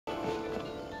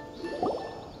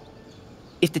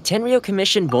If the Tenryou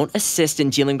Commission won't assist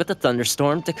in dealing with the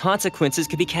thunderstorm, the consequences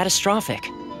could be catastrophic.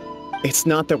 It's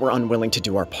not that we're unwilling to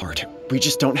do our part. We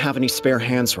just don't have any spare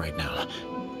hands right now.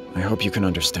 I hope you can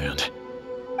understand.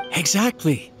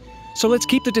 Exactly. So let's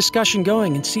keep the discussion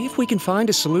going and see if we can find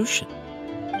a solution.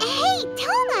 Hey,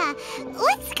 Toma!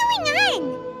 What's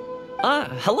going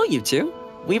on? Hello you two.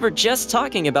 We were just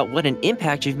talking about what an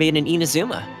impact you've made in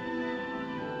Inazuma.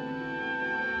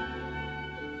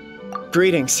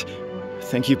 Greetings.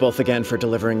 Thank you both again for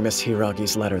delivering Miss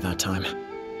Hiragi's letter that time.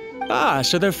 Ah,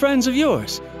 so they're friends of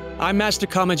yours. I'm Master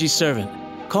Kamaji's servant.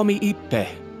 Call me Ippei.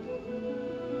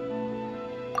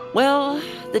 Well,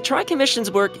 the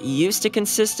Tri-Commission's work used to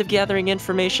consist of gathering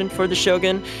information for the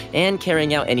Shogun and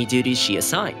carrying out any duties she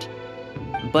assigned.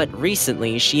 But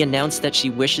recently, she announced that she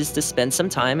wishes to spend some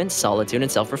time in solitude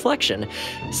and self-reflection.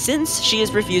 Since she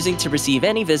is refusing to receive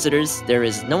any visitors, there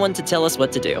is no one to tell us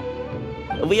what to do.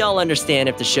 We all understand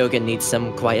if the Shogun needs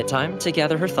some quiet time to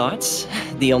gather her thoughts.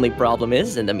 The only problem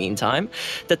is, in the meantime,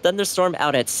 the thunderstorm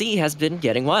out at sea has been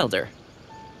getting wilder.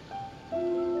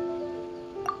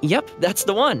 Yep, that's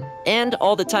the one. And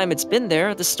all the time it's been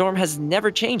there, the storm has never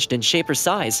changed in shape or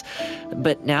size.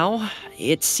 But now,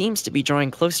 it seems to be drawing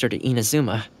closer to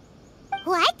Inazuma.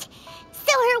 What?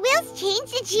 So her will's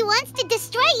changed and she wants to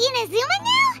destroy Inazuma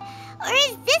now? Or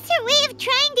is this her way of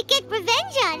trying to get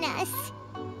revenge on us?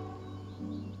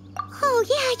 Oh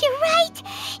yeah, you're right!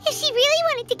 If she really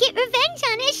wanted to get revenge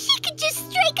on us, she could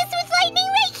just strike us with lightning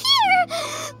right here!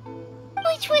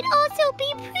 Which would also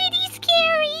be pretty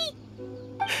scary!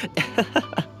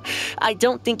 I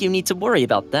don't think you need to worry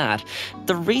about that.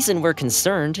 The reason we're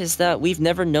concerned is that we've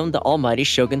never known the Almighty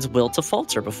Shogun's will to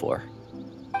falter before.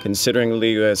 Considering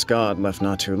Liyue's god left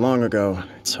not too long ago,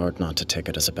 it's hard not to take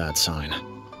it as a bad sign.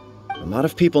 A lot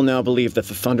of people now believe that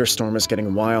the thunderstorm is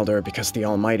getting wilder because the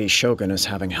Almighty Shogun is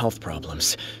having health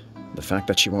problems. The fact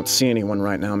that she won't see anyone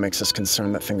right now makes us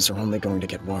concerned that things are only going to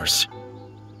get worse.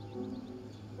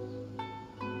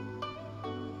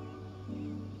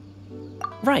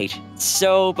 Right.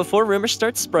 So, before rumors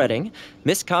start spreading,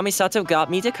 Miss Kamisato got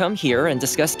me to come here and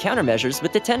discuss countermeasures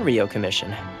with the Tenryou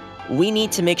Commission. We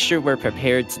need to make sure we're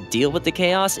prepared to deal with the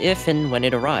chaos if and when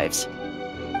it arrives.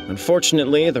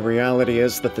 Unfortunately, the reality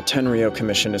is that the Tenryou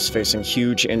Commission is facing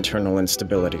huge internal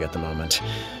instability at the moment.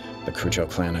 The Kujo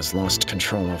clan has lost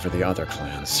control over the other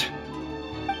clans.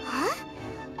 Huh?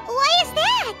 Why is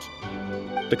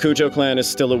that? The Kujo clan is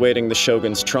still awaiting the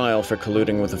Shogun's trial for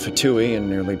colluding with the Fatui and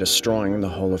nearly destroying the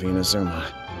whole of Inazuma.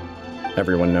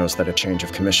 Everyone knows that a change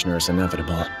of commissioner is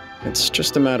inevitable. It's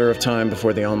just a matter of time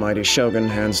before the Almighty Shogun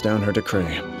hands down her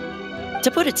decree. To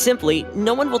put it simply,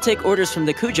 no one will take orders from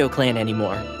the Kujo clan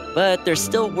anymore, but there's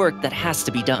still work that has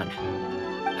to be done.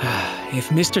 If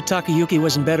Mr. Takayuki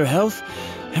was in better health,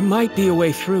 there might be a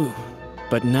way through.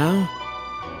 But now?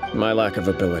 My lack of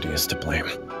ability is to blame.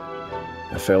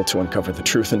 I failed to uncover the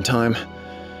truth in time,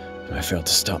 and I failed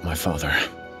to stop my father.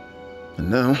 And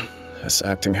now, as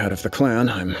acting head of the clan,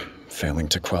 I'm failing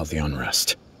to quell the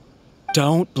unrest.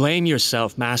 Don't blame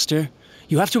yourself, Master.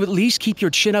 You have to at least keep your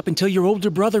chin up until your older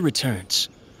brother returns.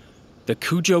 The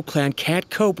Kujo clan can't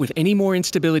cope with any more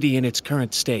instability in its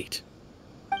current state.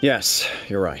 Yes,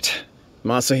 you're right.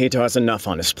 Masahito has enough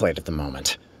on his plate at the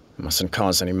moment. Mustn't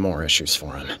cause any more issues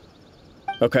for him.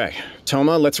 Okay,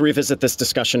 Toma, let's revisit this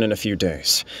discussion in a few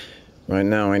days. Right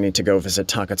now I need to go visit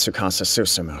Takatsukasa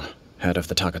Susumu, head of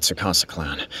the Takatsukasa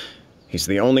Clan. He's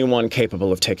the only one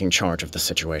capable of taking charge of the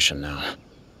situation now.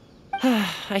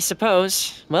 I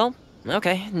suppose. Well,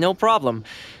 okay, no problem.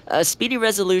 A speedy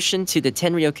resolution to the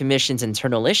Tenryou Commission's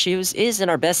internal issues is in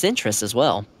our best interest as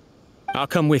well. I'll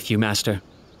come with you, Master.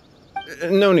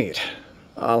 No need.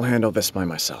 I'll handle this by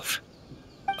myself.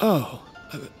 Oh,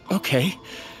 okay.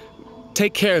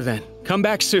 Take care then. Come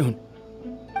back soon.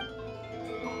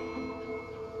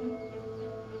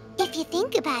 If you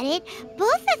think about it,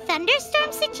 both the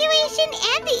thunderstorm situation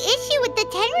and the issue with the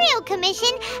Tenryou Commission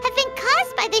have been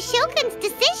caused by the Shogun's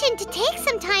decision to take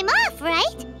some time off,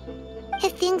 right?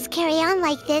 If things carry on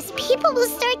like this, people will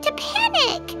start to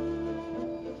panic.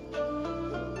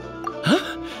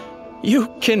 Huh?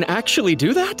 You can actually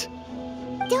do that?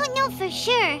 Don't know for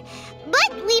sure,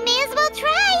 but we may as well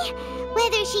try.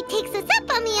 Whether she takes us up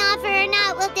on the offer or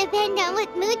not will depend on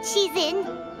what mood she's in.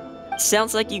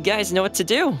 Sounds like you guys know what to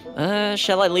do.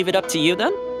 Shall I leave it up to you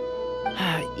then?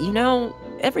 You know,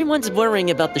 everyone's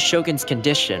worrying about the Shogun's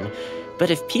condition,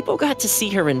 but if people got to see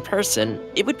her in person,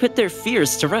 it would put their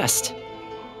fears to rest.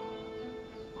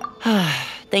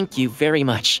 Thank you very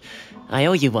much. I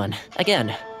owe you one,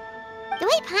 again. The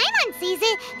way Paimon sees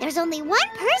it, there's only one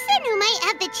person who might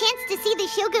have the chance to see the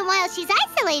Shogun while she's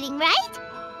isolating, right?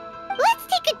 Let's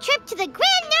take a trip to the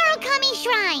Grand Narukami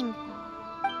Shrine!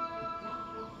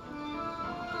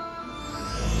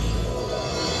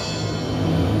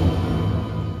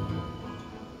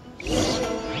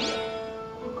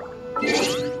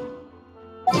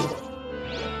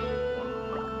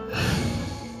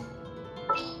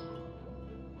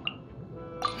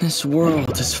 This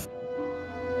world is...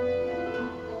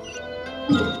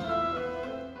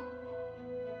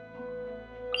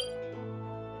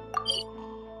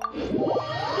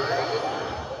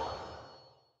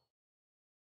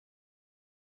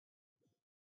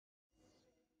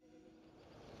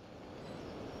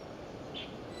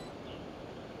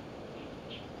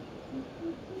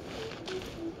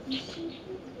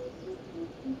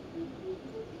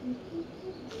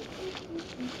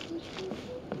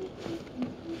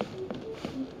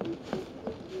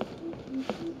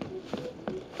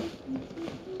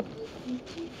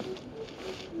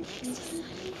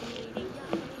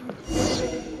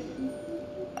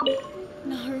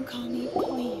 Narukami,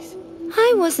 please.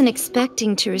 I wasn't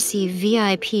expecting to receive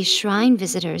VIP shrine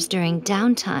visitors during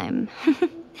downtime.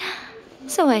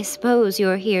 So I suppose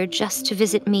you're here just to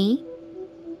visit me?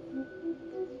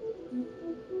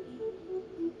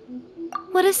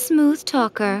 What a smooth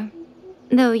talker.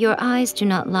 Though your eyes do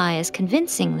not lie as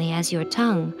convincingly as your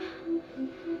tongue.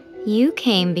 You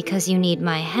came because you need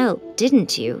my help,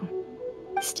 didn't you?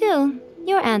 Still,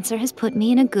 your answer has put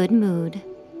me in a good mood.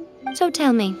 So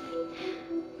tell me,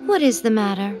 what is the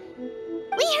matter?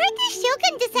 We heard the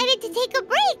Shogun decided to take a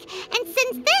break, and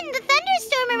since then the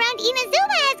thunderstorm around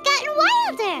Inazuma has gotten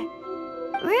wilder.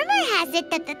 Rumor has it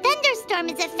that the thunderstorm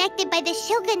is affected by the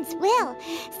Shogun's will,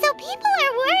 so people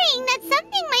are worrying that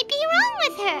something might be wrong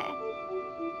with her.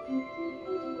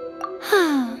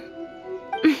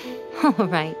 All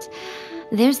right.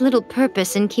 There's little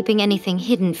purpose in keeping anything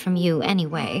hidden from you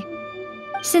anyway.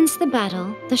 Since the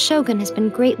battle, the Shogun has been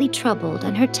greatly troubled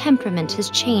and her temperament has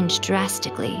changed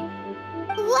drastically.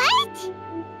 What?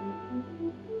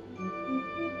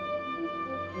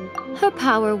 Her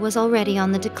power was already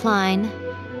on the decline.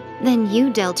 Then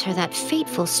you dealt her that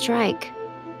fateful strike.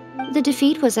 The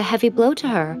defeat was a heavy blow to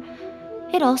her.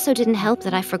 It also didn't help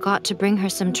that I forgot to bring her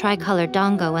some tricolor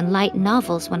dango and light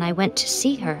novels when I went to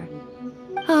see her.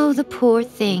 Oh, the poor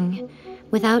thing.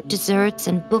 Without desserts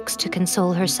and books to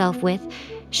console herself with,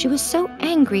 she was so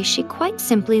angry she quite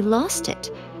simply lost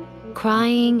it.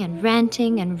 Crying and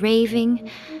ranting and raving.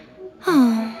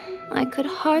 Oh, I could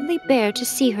hardly bear to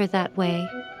see her that way.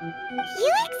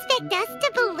 You expect us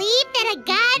to believe that a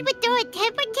god would throw a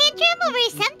temper tantrum over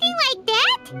something like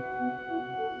that?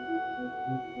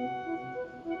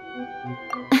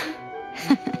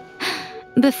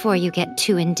 Before you get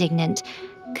too indignant,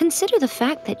 consider the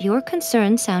fact that your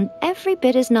concerns sound every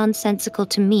bit as nonsensical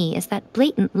to me as that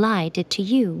blatant lie did to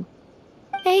you.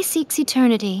 Yae seeks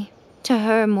eternity. To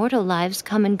her, mortal lives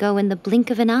come and go in the blink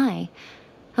of an eye.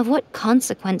 Of what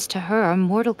consequence to her are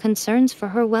mortal concerns for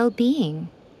her well-being?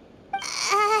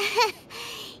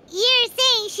 You're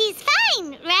saying she's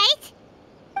fine, right?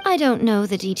 I don't know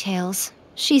the details.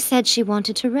 She said she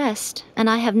wanted to rest, and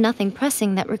I have nothing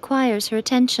pressing that requires her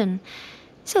attention,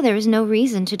 so there is no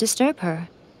reason to disturb her.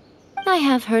 I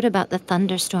have heard about the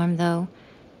thunderstorm, though.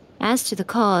 As to the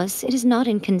cause, it is not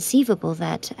inconceivable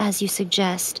that, as you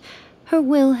suggest, her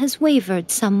will has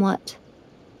wavered somewhat.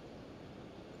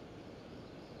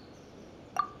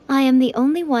 I am the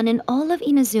only one in all of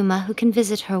Inazuma who can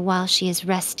visit her while she is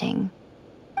resting.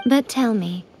 But tell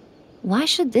me, why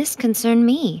should this concern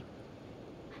me?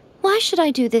 Why should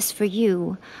I do this for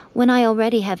you, when I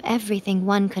already have everything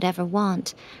one could ever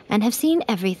want, and have seen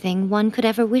everything one could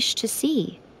ever wish to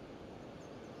see?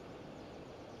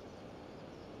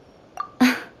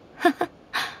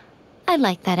 I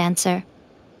like that answer.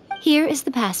 Here is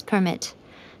the pass permit.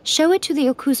 Show it to the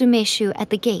Okuzumeshu at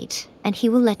the gate, and he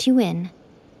will let you in.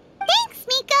 Thanks,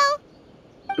 Miko!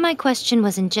 My question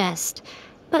was in jest,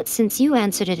 but since you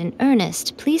answered it in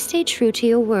earnest, please stay true to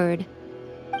your word.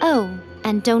 Oh,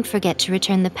 and don't forget to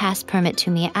return the pass permit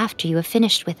to me after you have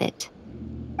finished with it.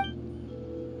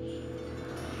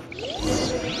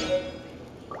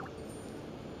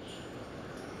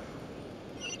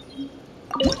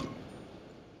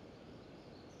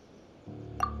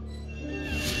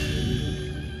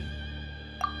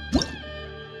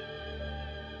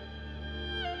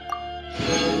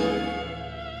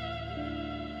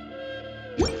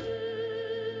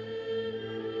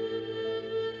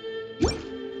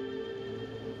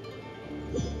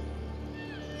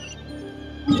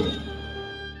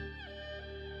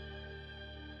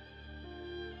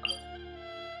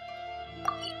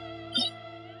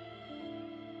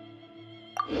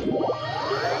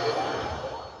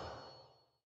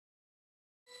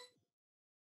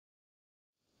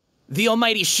 The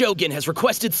Almighty Shogun has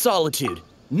requested solitude.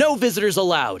 No visitors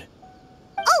allowed.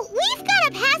 Oh, we've got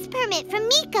a pass permit from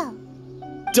Miko.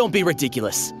 Don't be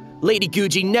ridiculous. Lady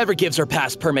Guji never gives her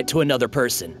pass permit to another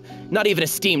person, not even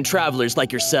esteemed travelers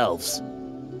like yourselves.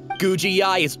 Guji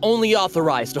Yae is only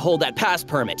authorized to hold that pass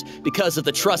permit because of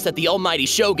the trust that the Almighty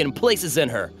Shogun places in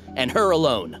her, and her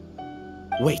alone.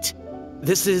 Wait,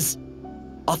 this is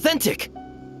authentic!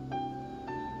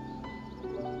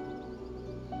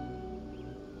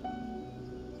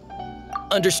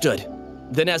 Understood.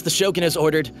 Then as the Shogun has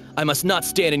ordered, I must not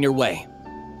stand in your way.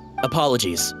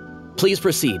 Apologies. Please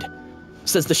proceed.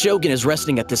 Since the Shogun is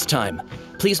resting at this time,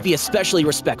 please be especially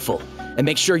respectful, and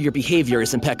make sure your behavior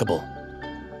is impeccable.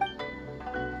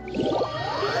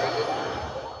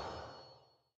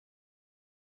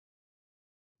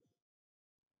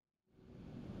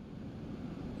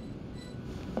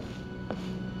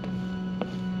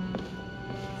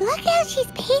 Look how she's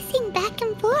pacing back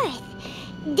and forth.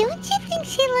 Don't you think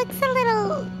she looks a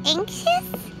little anxious?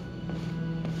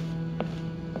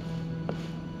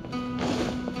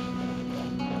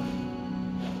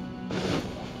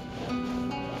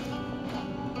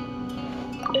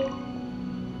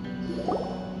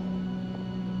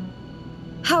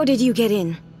 How did you get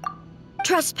in?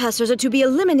 Trespassers are to be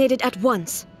eliminated at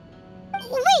once.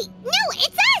 Wait, no,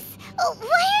 it's us! Why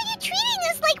are you treating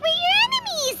us like we're your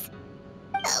enemies?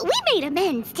 We made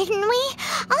amends, didn't we?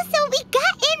 Also, we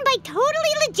got in by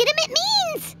totally legitimate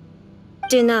means!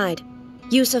 Denied.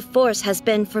 Use of force has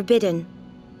been forbidden.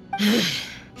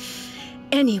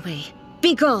 Anyway,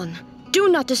 be gone. Do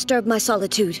not disturb my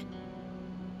solitude.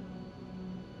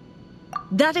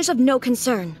 That is of no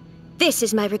concern. This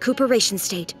is my recuperation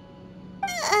state.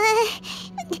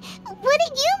 What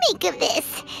did you make of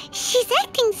this? She's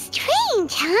acting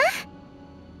strange, huh?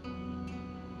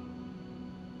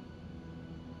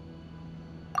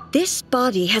 This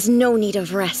body has no need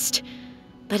of rest,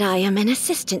 but I am an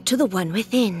assistant to the one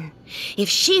within. If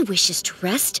she wishes to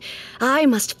rest, I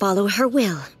must follow her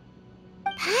will.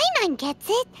 Paimon gets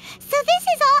it, so this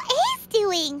is all A's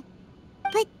doing.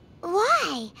 But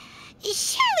why?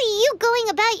 Surely you going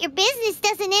about your business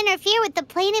doesn't interfere with the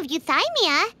plane of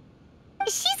euthymia.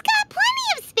 She's got plenty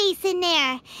of space in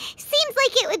there. Seems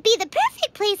like it would be the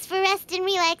perfect place for rest and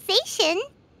relaxation.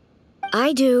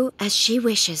 I do as she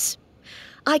wishes.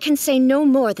 I can say no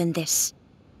more than this.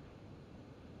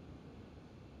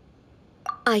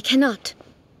 I cannot.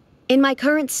 In my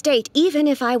current state, even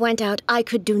if I went out, I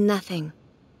could do nothing.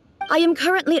 I am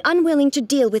currently unwilling to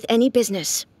deal with any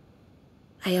business.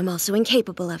 I am also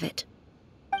incapable of it.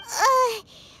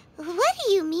 What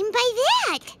do you mean by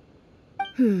that?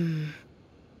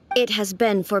 It has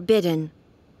been forbidden.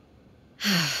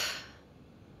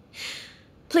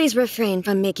 Please refrain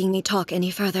from making me talk any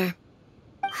further.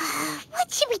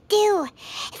 What should we do?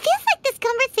 It feels like this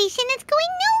conversation is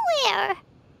going nowhere.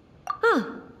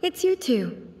 Oh, it's you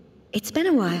two. It's been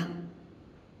a while.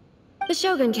 The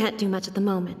Shogun can't do much at the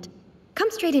moment.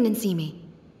 Come straight in and see me.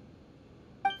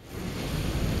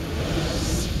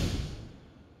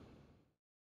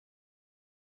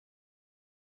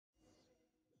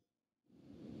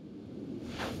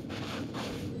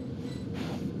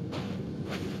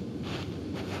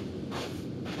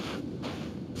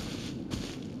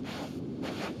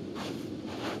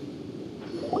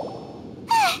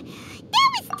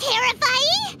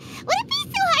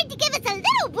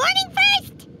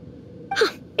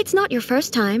 It's not your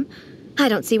first time. I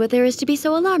don't see what there is to be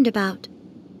so alarmed about.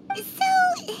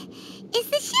 So, is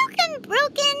the Shogun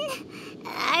broken?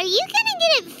 Are you gonna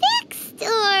get it fixed,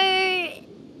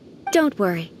 or...? Don't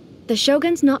worry. The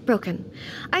Shogun's not broken.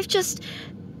 I've just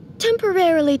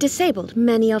temporarily disabled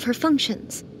many of her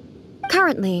functions.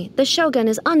 Currently, the Shogun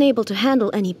is unable to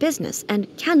handle any business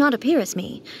and cannot appear as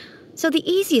me. So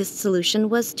the easiest solution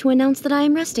was to announce that I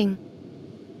am resting.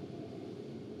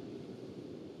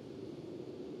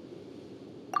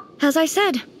 As I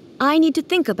said, I need to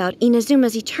think about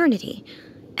Inazuma's eternity,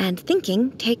 and thinking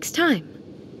takes time.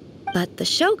 But the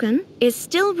Shogun is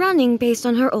still running based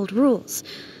on her old rules.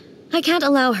 I can't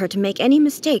allow her to make any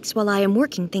mistakes while I am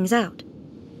working things out.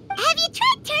 Have you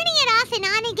tried turning it off and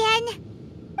on again?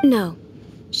 No.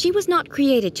 She was not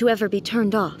created to ever be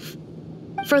turned off.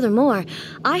 Furthermore,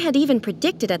 I had even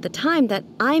predicted at the time that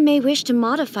I may wish to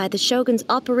modify the Shogun's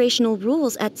operational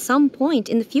rules at some point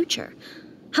in the future.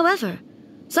 However,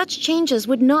 such changes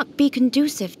would not be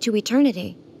conducive to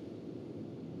eternity.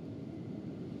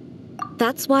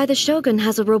 That's why the Shogun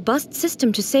has a robust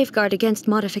system to safeguard against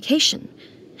modification.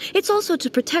 It's also to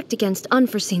protect against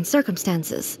unforeseen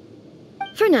circumstances.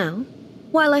 For now,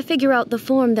 while I figure out the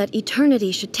form that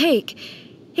eternity should take,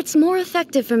 It's more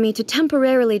effective for me to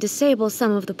temporarily disable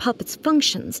some of the puppet's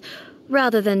functions,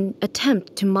 rather than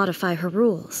attempt to modify her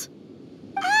rules.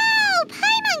 Oh,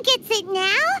 Paimon gets it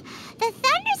now! The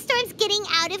thunderstorm's getting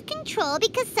out of control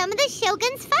because some of the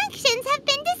Shogun's functions have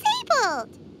been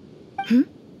disabled.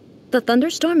 The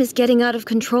thunderstorm is getting out of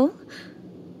control?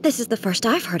 This is the first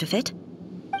I've heard of it.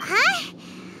 Huh?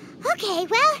 Okay,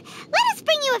 well, let us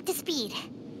bring you up to speed.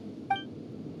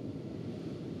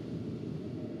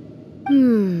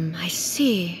 I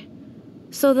see.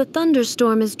 So the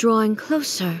thunderstorm is drawing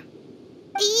closer.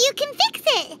 You can fix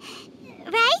it,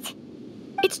 right?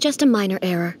 It's just a minor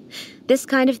error. This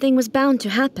kind of thing was bound to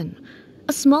happen.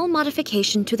 A small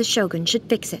modification to the Shogun should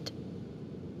fix it.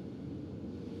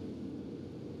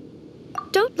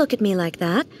 Don't look at me like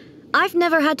that. I've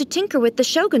never had to tinker with the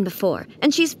Shogun before,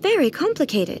 and she's very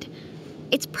complicated.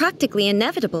 It's practically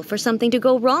inevitable for something to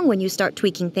go wrong when you start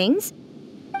tweaking things.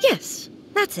 Yes,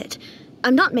 that's it.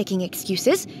 I'm not making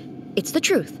excuses. It's the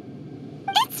truth.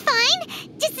 It's fine,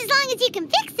 just as long as you can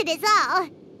fix it is all.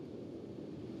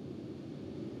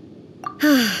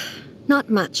 Not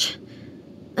much.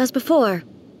 As before,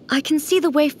 I can see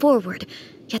the way forward,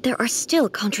 yet there are still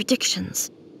contradictions.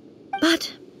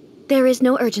 But there is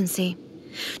no urgency.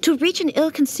 To reach an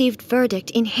ill-conceived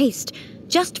verdict in haste,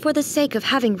 just for the sake of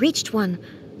having reached one,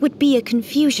 would be a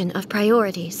confusion of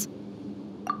priorities.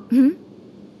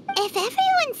 If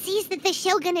everyone sees that the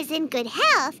Shogun is in good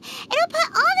health, it'll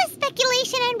put all the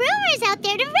speculation and rumors out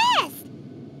there to rest.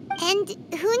 And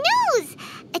who knows?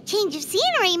 A change of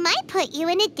scenery might put you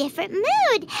in a different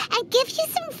mood and give you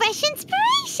some fresh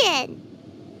inspiration.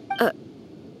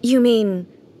 You mean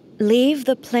leave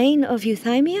the plane of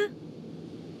euthymia?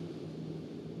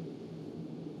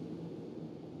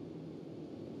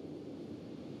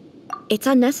 It's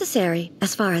unnecessary,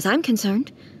 as far as I'm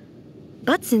concerned.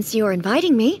 But since you're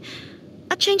inviting me,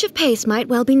 a change of pace might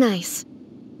well be nice.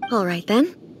 All right,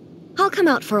 then. I'll come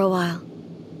out for a while.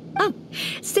 Oh,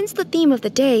 since the theme of the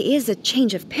day is a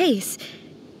change of pace,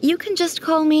 you can just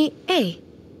call me A.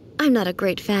 I'm not a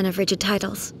great fan of rigid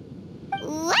titles.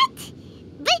 What?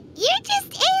 But you're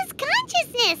just A's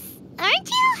consciousness, aren't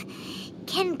you?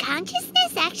 Can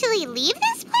consciousness actually leave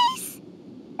this place?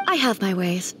 I have my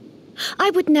ways. I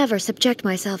would never subject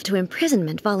myself to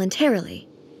imprisonment voluntarily.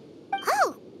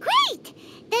 Oh, great!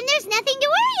 Then there's nothing to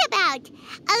worry about.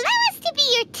 Allow us to be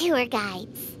your tour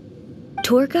guides.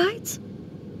 Tour guides?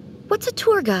 What's a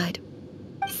tour guide?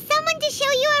 Someone to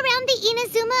show you around the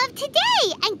Inazuma of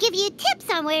today and give you tips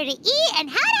on where to eat and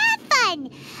how to have fun.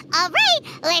 All right,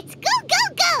 let's go, go,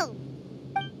 go!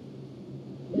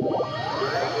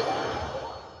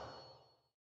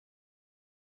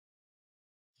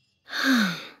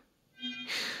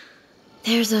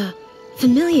 There's a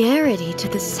familiarity to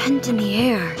the scent in the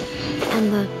air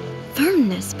and the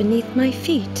firmness beneath my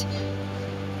feet.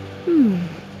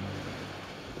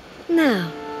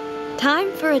 Now,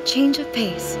 time for a change of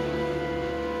pace.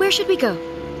 Where should we go?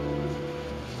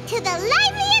 To the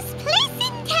liveliest place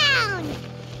in town!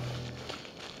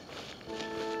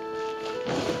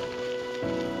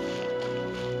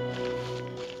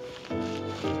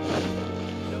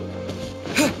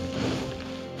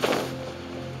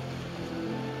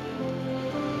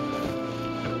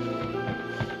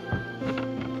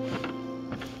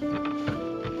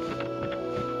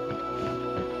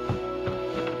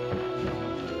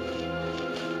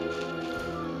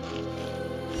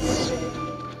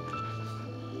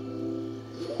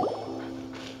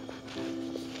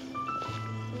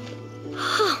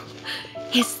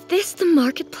 Is this the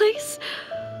marketplace?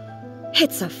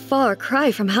 It's a far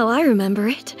cry from how I remember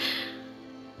it.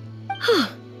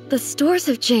 The stores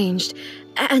have changed,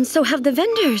 and so have the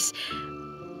vendors.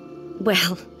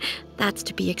 Well, that's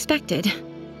to be expected.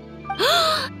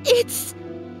 It's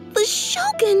the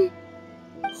Shogun!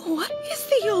 What is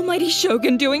the almighty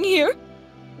Shogun doing here?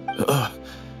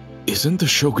 Isn't the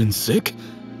Shogun sick?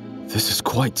 This is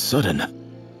quite sudden.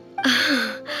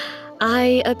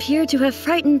 I appear to have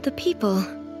frightened the people.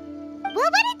 Well,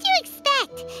 what did you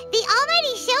expect? The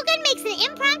almighty Shogun makes an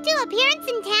impromptu appearance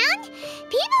in town?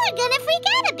 People are gonna freak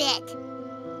out a bit.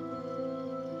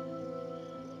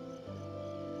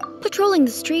 Patrolling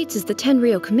the streets is the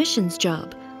Tenryou Commission's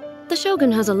job. The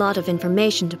Shogun has a lot of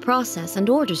information to process and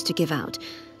orders to give out.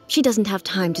 She doesn't have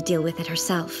time to deal with it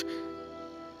herself.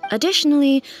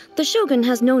 Additionally, the Shogun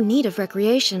has no need of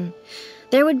recreation.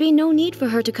 There would be no need for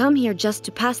her to come here just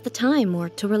to pass the time or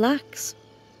to relax.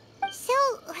 So,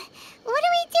 what do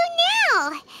we do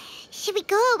now? Should we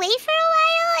go away for a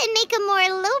while and make a more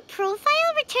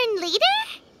low-profile return later?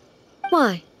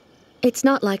 Why? It's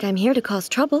not like I'm here to cause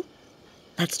trouble.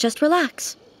 Let's just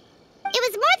relax. It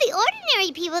was more the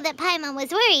ordinary people that Paimon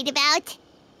was worried about.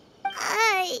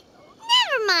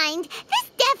 Never mind. This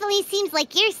definitely seems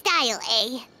like your style,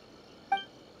 eh?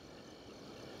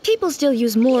 People still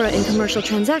use Mora in commercial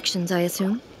transactions, I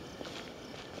assume.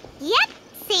 Yep,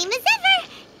 same as ever.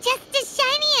 Just as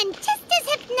shiny and just as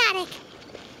hypnotic.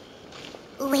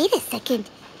 Wait a second.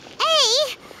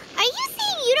 Hey, are you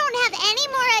saying you don't have any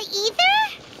Mora either?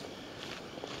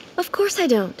 Of course I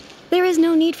don't. There is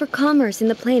no need for commerce in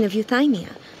the plane of Euthymia.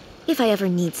 If I ever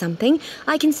need something,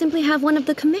 I can simply have one of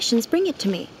the commissions bring it to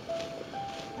me.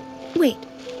 Wait,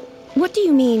 what do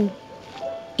you mean,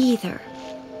 either?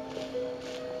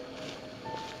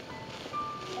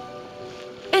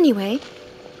 Anyway,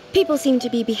 people seem to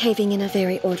be behaving in a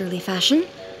very orderly fashion.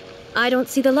 I don't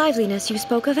see the liveliness you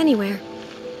spoke of anywhere.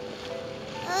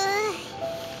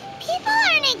 People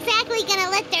aren't exactly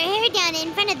gonna let their hair down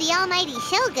in front of the almighty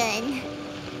Shogun.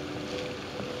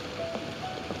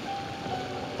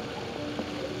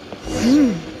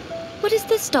 What is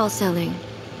this stall selling?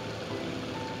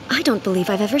 I don't believe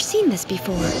I've ever seen this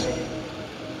before.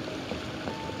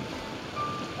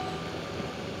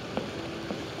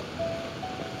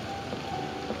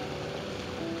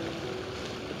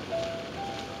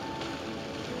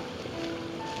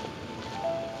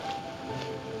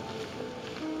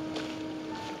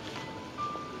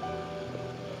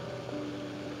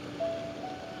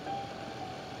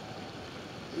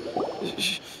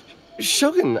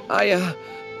 Shogun,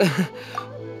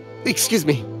 excuse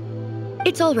me.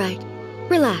 It's all right.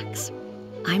 Relax.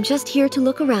 I'm just here to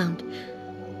look around.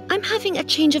 I'm having a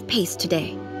change of pace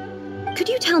today. Could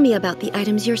you tell me about the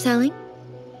items you're selling?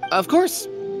 Of course.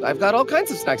 I've got all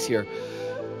kinds of snacks here.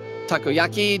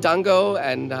 Takoyaki, dango,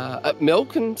 and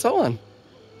milk, and so on.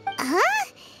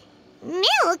 Huh?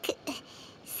 Milk?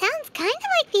 Sounds kind of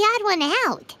like the odd one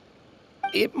out.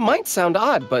 It might sound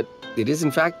odd, but it is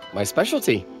in fact my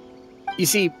specialty. You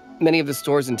see, many of the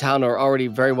stores in town are already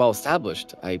very well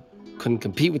established. I couldn't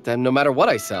compete with them no matter what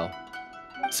I sell.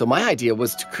 So my idea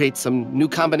was to create some new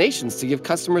combinations to give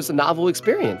customers a novel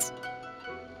experience.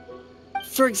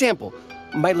 For example,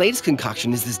 my latest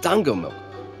concoction is this dango milk.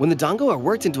 When the dango are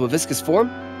worked into a viscous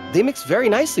form, they mix very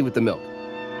nicely with the milk.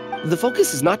 The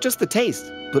focus is not just the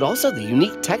taste, but also the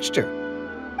unique texture.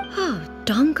 Oh,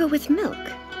 dango with milk.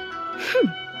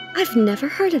 I've never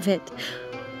heard of it.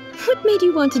 What made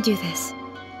you want to do this?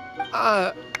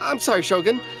 I'm sorry,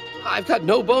 Shogun. I've got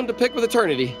no bone to pick with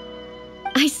eternity.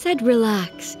 I said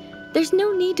relax. There's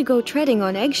no need to go treading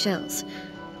on eggshells.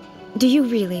 Do you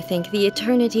really think the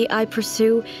eternity I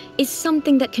pursue is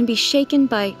something that can be shaken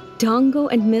by dango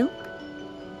and milk?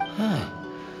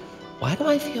 Why do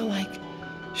I feel like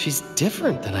she's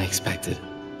different than I expected?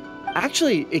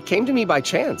 Actually, it came to me by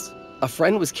chance. A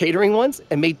friend was catering once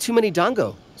and made too many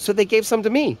dango, so they gave some to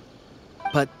me.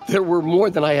 But there were more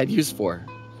than I had use for.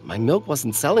 My milk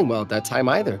wasn't selling well at that time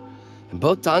either, and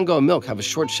both dango and milk have a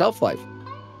short shelf life.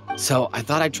 So I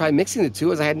thought I'd try mixing the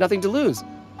two as I had nothing to lose.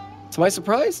 To my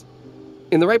surprise,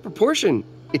 in the right proportion,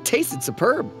 it tasted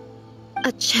superb.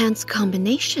 A chance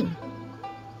combination.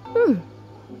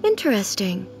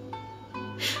 Interesting.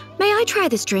 May I try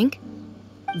this drink?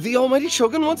 The almighty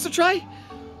Shogun wants to try?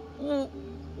 Well,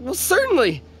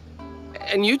 certainly.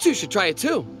 And you two should try it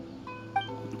too.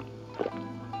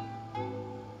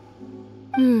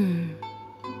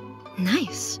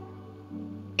 Nice.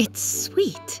 It's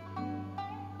sweet.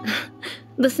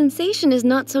 The sensation is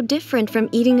not so different from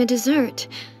eating a dessert.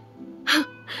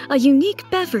 A unique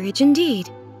beverage indeed.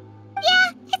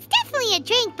 Yeah, it's definitely a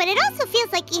drink, but it also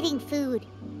feels like eating food.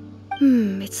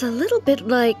 It's a little bit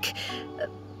like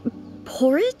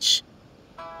porridge?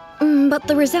 But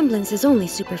the resemblance is only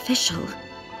superficial.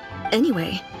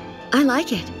 Anyway, I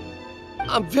like it.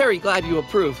 I'm very glad you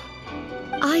approve.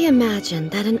 I imagine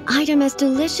that an item as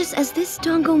delicious as this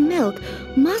dango milk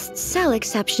must sell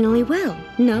exceptionally well,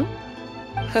 no?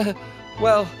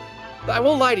 Well, I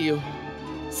won't lie to you.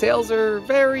 Sales are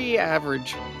very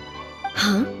average.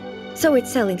 Huh? So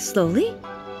it's selling slowly?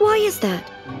 Why is that?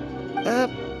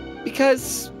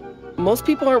 Because most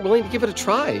people aren't willing to give it a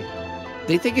try.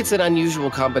 They think it's an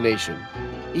unusual combination,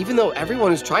 even though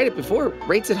everyone who's tried it before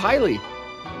rates it highly.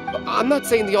 I'm not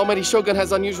saying the almighty Shogun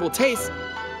has unusual tastes.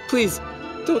 Please,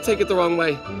 don't take it the wrong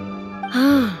way.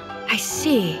 I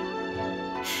see.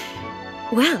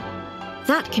 Well,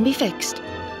 that can be fixed.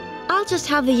 I'll just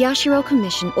have the Yashiro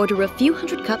Commission order a few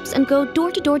hundred cups and go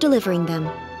door-to-door delivering them.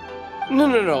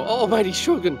 No, almighty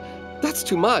Shogun, that's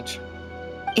too much.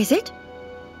 Is it?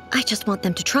 I just want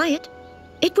them to try it.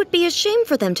 It would be a shame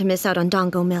for them to miss out on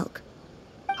dango milk.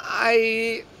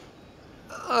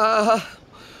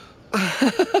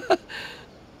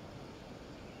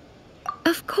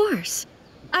 Of course.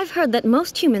 I've heard that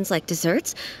most humans like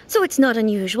desserts, so it's not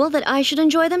unusual that I should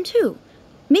enjoy them too.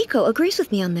 Miko agrees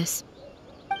with me on this.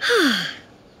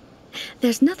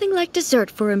 There's nothing like dessert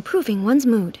for improving one's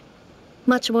mood.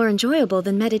 Much more enjoyable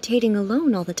than meditating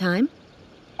alone all the time.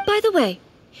 By the way,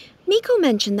 Miko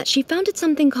mentioned that she founded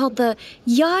something called the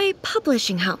Yae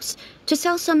Publishing House to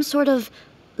sell some sort of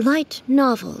light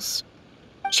novels.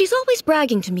 She's always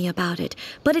bragging to me about it,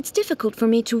 but it's difficult for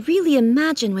me to really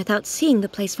imagine without seeing the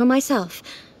place for myself.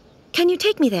 Can you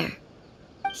take me there?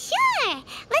 Sure!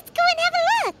 Let's go and have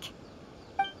a look!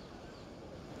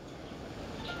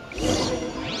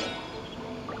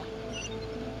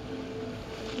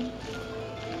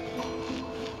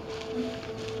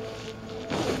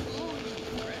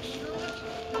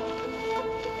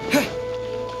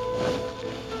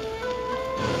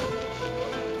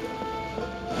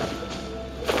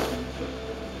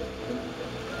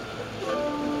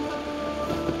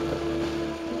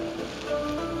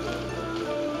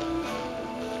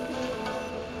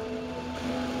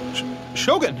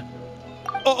 Shogun!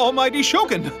 Almighty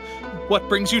Shogun! What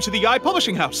brings you to the Yae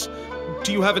Publishing House?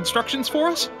 Do you have instructions for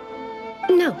us?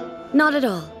 No, not at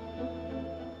all.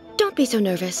 Don't be so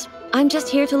nervous. I'm just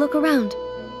here to look around.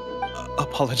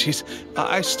 Apologies.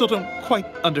 I still don't quite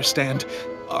understand.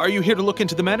 Are you here to look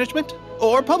into the management?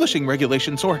 Or publishing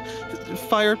regulations? Or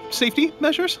fire safety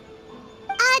measures?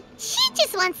 She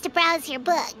just wants to browse your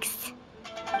books.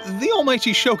 The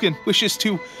Almighty Shogun wishes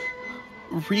to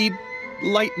read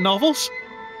light novels?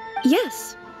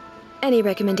 Yes. Any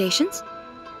recommendations?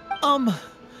 The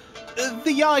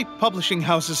Yae Publishing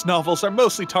House's novels are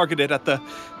mostly targeted at the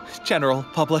general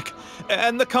public,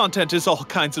 and the content is all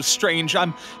kinds of strange.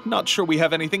 I'm not sure we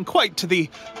have anything quite to the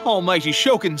Almighty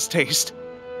Shogun's taste.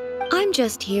 I'm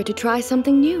just here to try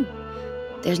something new.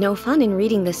 There's no fun in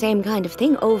reading the same kind of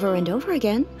thing over and over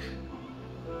again.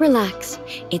 Relax.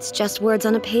 It's just words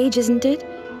on a page, isn't it?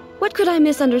 What could I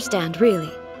misunderstand,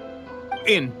 really?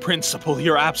 In principle,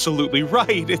 you're absolutely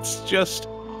right. It's just...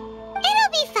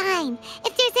 It'll be fine.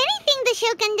 If there's anything the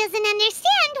Shogun doesn't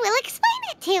understand, we'll explain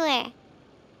it to her.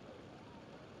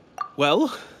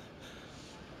 Well...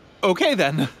 okay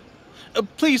then.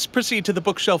 Please proceed to the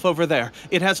bookshelf over there.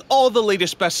 It has all the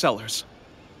latest bestsellers.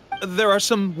 There are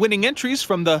some winning entries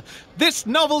from the This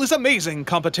Novel is Amazing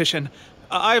competition.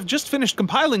 I've just finished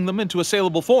compiling them into a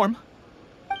saleable form.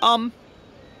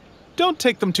 Don't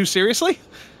take them too seriously.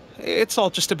 It's all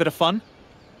just a bit of fun.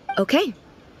 Okay.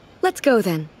 Let's go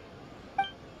then.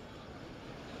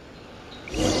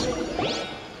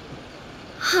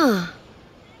 Huh.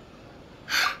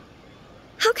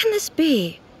 How can this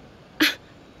be?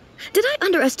 Did I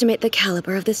underestimate the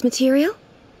caliber of this material?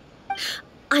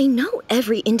 I know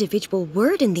every individual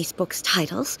word in these books'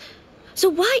 titles, so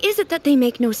why is it that they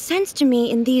make no sense to me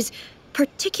in these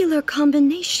particular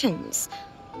combinations?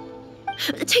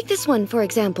 Take this one, for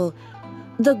example.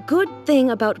 The good thing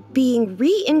about being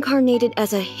reincarnated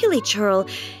as a hilichurl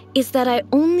is that I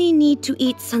only need to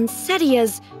eat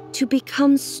sunsetias to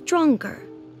become stronger.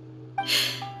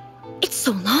 It's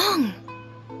so long.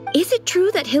 Is it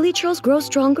true that hilichurls grow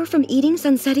stronger from eating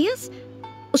sunsetias?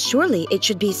 Well, surely it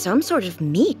should be some sort of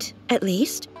meat, at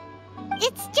least.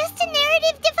 It's just a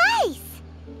narrative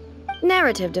device.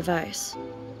 Narrative device.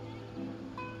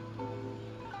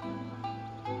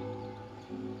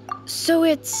 So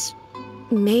it's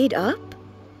made up?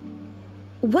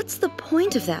 What's the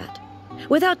point of that?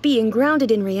 Without being grounded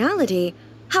in reality,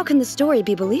 how can the story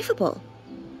be believable?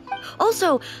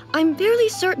 Also, I'm fairly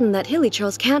certain that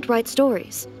hilichurls can't write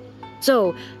stories.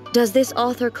 So, does this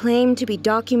author claim to be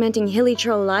documenting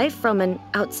hilichurl life from an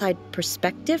outside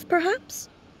perspective, perhaps?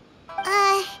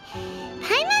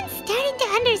 Paimon's starting to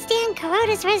understand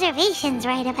Kuroda's reservations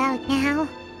right about now.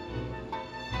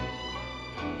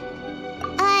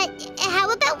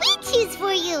 How about we choose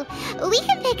for you? We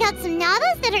can pick out some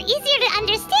novels that are easier to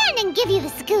understand and give you the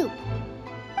scoop.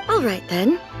 All right,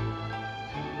 then.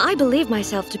 I believe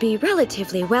myself to be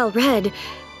relatively well-read,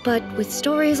 but with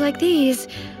stories like these,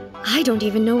 I don't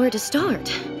even know where to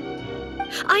start.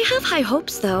 I have high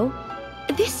hopes, though.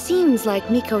 This seems like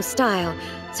Miko's style,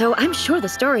 so I'm sure the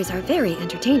stories are very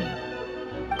entertaining.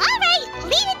 All right,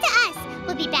 leave it to us.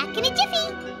 We'll be back in a jiffy.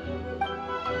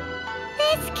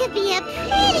 This could be a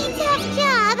pretty tough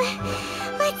job.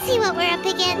 Let's see what we're up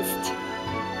against.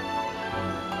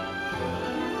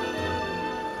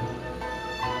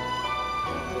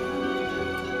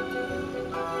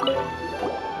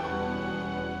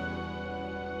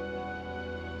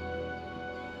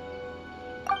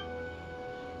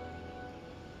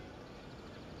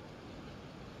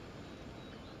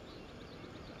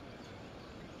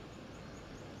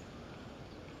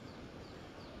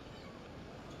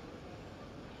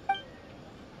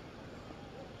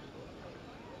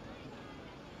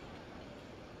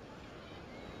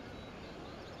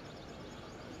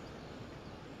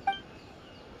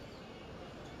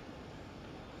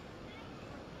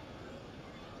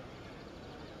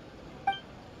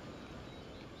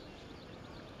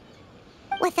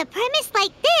 with a premise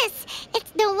like this,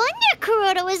 it's no wonder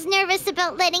Kuroda was nervous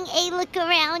about letting A look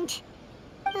around.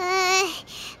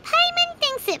 Paimon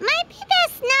thinks it might be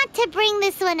best not to bring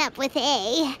this one up with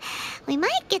A. We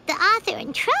might get the author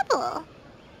in trouble.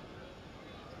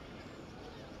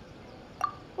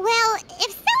 Well,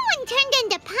 if someone turned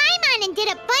into Paimon and did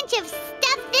a bunch of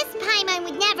stuff this Paimon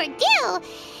would never do,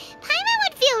 Paimon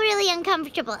would feel really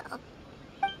uncomfortable.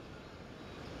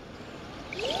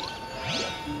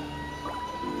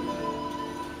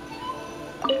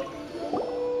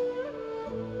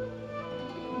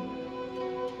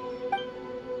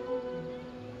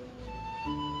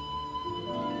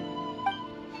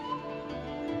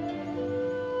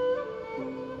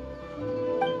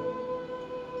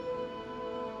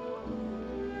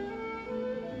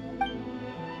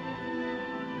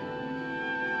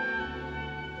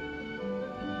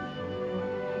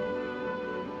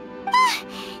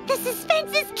 The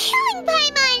suspense is killing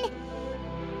Paimon!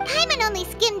 Paimon only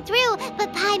skimmed through,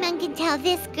 but Paimon can tell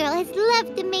this girl has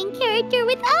loved the main character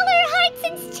with all her heart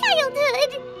since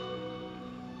childhood.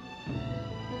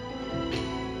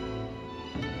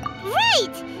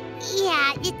 Right!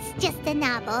 Yeah, it's just a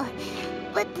novel.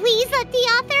 But please let the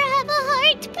author have a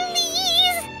heart,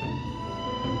 please!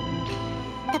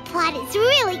 The plot is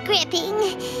really gripping.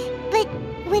 But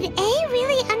would A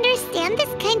really understand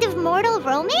this kind of mortal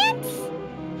romance?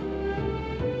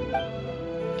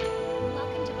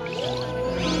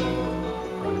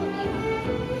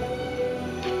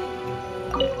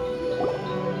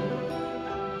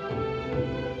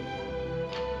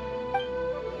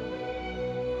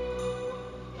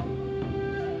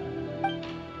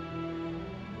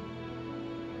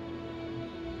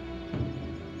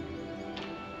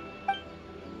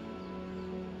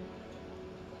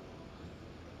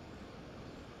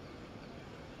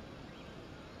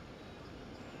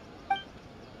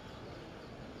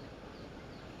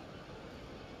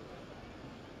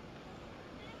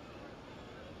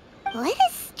 What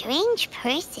a strange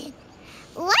person.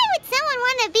 Why would someone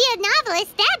want to be a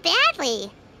novelist that badly?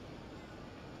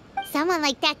 Someone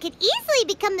like that could easily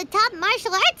become the top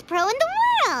martial arts pro in the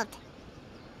world.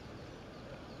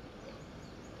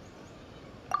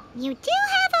 You do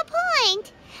have a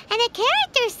point. And a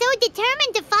character so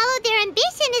determined to follow their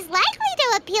ambition is likely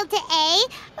to appeal to A,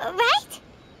 right?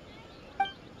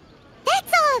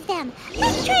 That's all of them.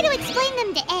 Let's try to explain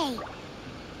them to A.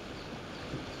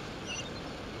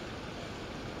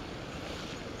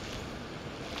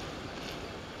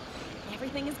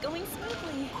 Everything is going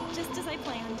smoothly, just as I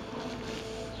planned.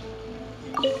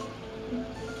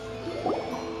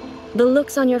 The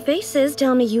looks on your faces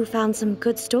tell me you found some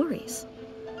good stories.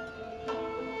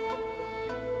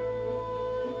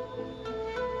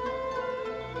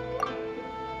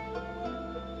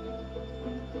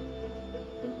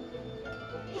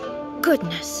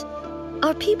 Goodness.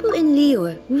 Are people in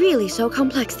Liyue really so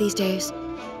complex these days?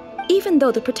 Even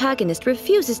though the protagonist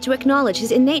refuses to acknowledge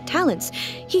his innate talents,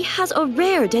 he has a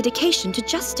rare dedication to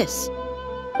justice.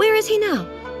 Where is he now?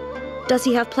 Does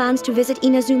he have plans to visit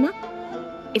Inazuma?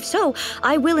 If so,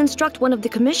 I will instruct one of the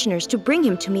commissioners to bring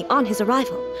him to me on his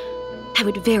arrival. I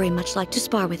would very much like to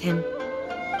spar with him.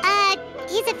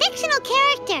 He's a fictional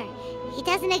character. He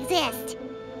doesn't exist.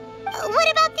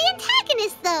 What about the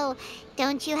antagonist, though?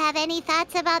 Don't you have any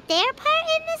thoughts about their part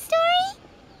in the story?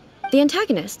 The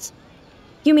antagonists?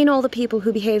 You mean all the people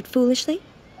who behaved foolishly?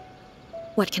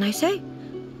 What can I say?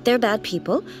 They're bad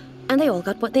people, and they all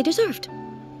got what they deserved.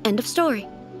 End of story.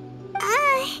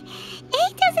 A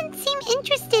doesn't seem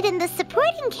interested in the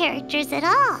supporting characters at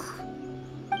all.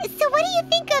 So what do you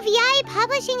think of Yae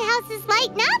Publishing House's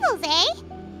light novels,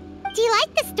 eh? Do you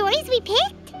like the stories we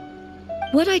picked?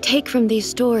 What I take from these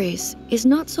stories is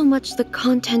not so much the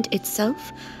content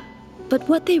itself, but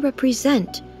what they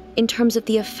represent in terms of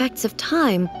the effects of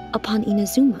time upon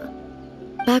Inazuma.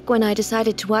 Back when I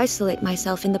decided to isolate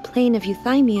myself in the plain of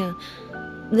Euthymia,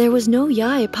 there was no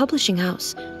Yae Publishing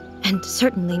House, and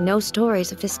certainly no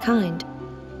stories of this kind.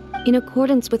 In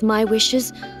accordance with my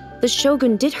wishes, the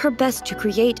Shogun did her best to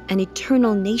create an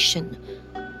eternal nation.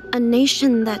 A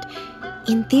nation that,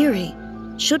 in theory,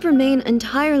 should remain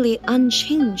entirely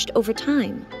unchanged over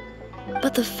time.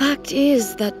 But the fact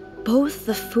is that both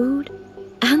the food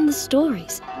and the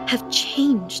stories have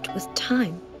changed with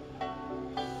time.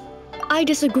 I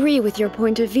disagree with your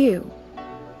point of view.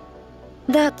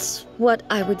 That's what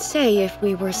I would say if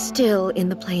we were still in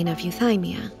the plane of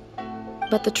Euthymia.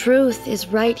 But the truth is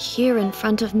right here in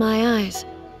front of my eyes,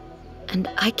 and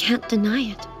I can't deny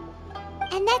it.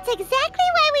 And that's exactly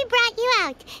why we brought you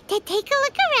out, to take a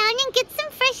look around and get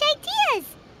some fresh ideas.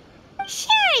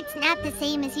 Sure, it's not the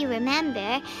same as you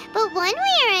remember, but one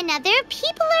way or another,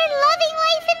 people are loving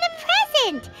life in the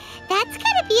present. That's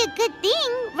gotta be a good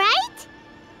thing, right?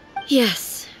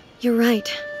 Yes, you're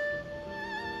right.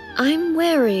 I'm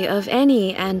wary of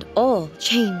any and all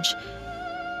change.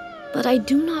 But I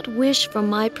do not wish for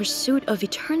my pursuit of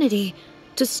eternity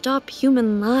to stop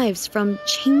human lives from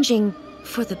changing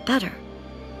for the better.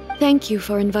 Thank you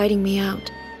for inviting me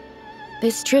out.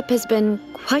 This trip has been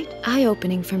quite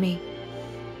eye-opening for me.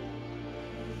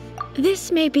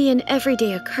 This may be an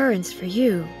everyday occurrence for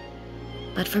you,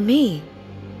 but for me,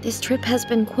 this trip has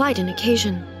been quite an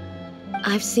occasion.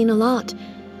 I've seen a lot,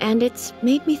 and it's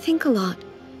made me think a lot.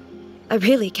 I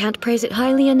really can't praise it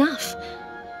highly enough.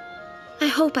 I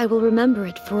hope I will remember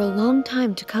it for a long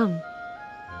time to come.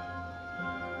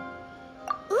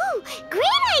 Ooh,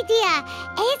 great idea!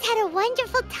 A's had a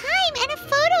wonderful time, and a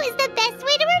photo is the best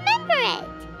way to remember it.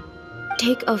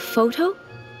 Take a photo?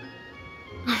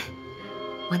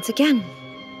 Once again,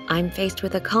 I'm faced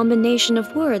with a combination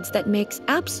of words that makes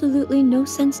absolutely no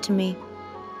sense to me.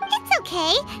 It's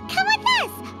okay. Come with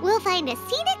us. We'll find a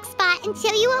scenic spot and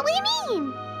show you what we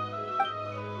mean.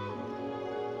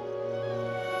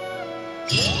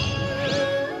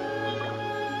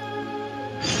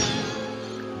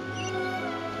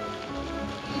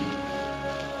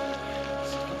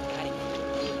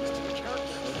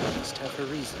 Must have her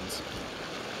reasons.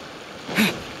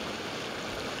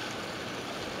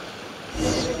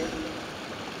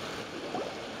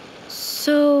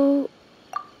 So,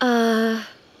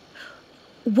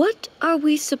 what are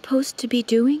we supposed to be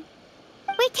doing?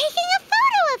 We're taking a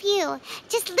photo of you.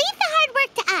 Just leave the hard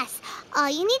work to us. All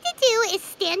you need to do is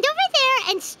stand over there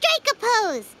and strike a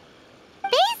pose.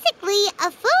 Basically,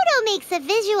 a photo makes a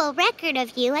visual record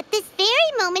of you at this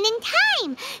very moment in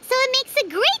time, so it makes a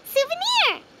great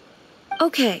souvenir.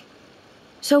 Okay,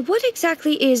 so what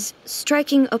exactly is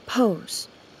striking a pose?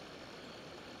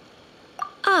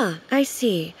 Ah, I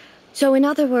see. So in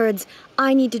other words,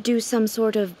 I need to do some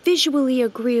sort of visually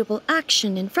agreeable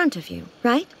action in front of you,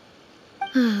 right?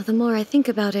 The more I think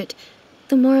about it,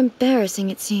 the more embarrassing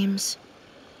it seems.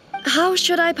 How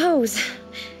should I pose?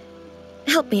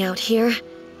 Help me out here.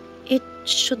 It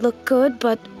should look good,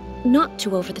 but not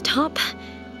too over the top.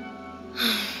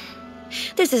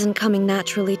 This isn't coming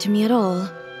naturally to me at all.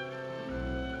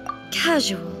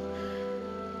 Casual.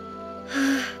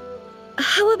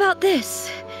 How about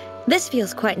this? This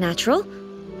feels quite natural.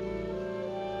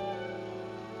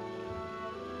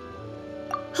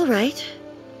 All right.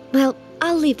 Well,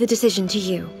 I'll leave the decision to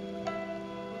you.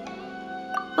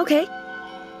 Okay,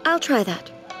 I'll try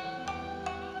that.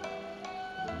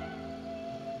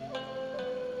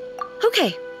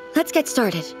 Okay, let's get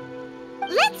started.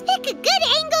 Let's pick a good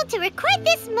angle to record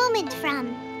this moment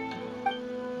from.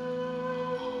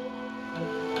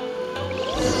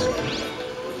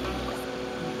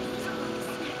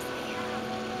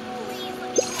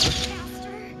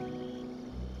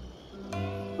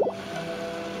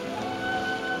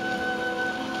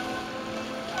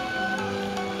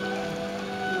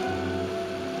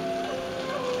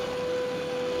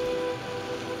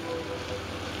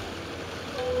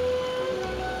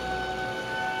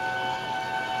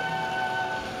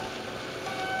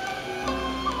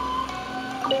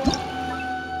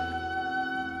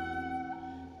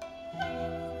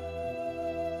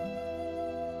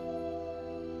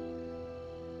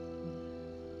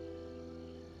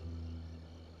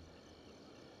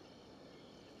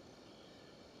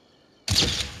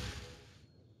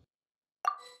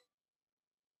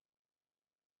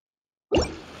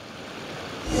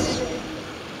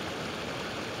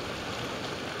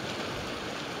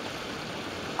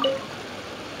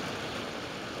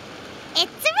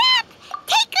 It's a wrap!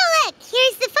 Take a look!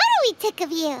 Here's the photo we took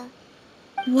of you.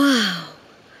 Wow.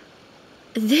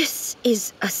 This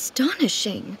is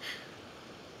astonishing.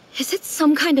 Is it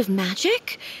some kind of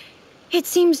magic? It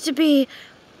seems to be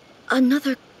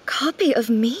another copy of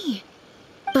me.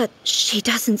 But she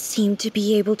doesn't seem to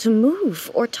be able to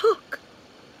move or talk.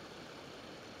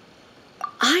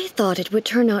 I thought it would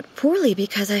turn out poorly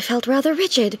because I felt rather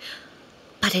rigid,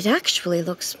 but it actually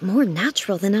looks more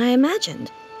natural than I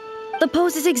imagined. The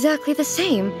pose is exactly the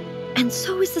same, and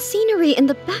so is the scenery in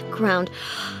the background.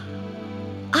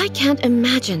 I can't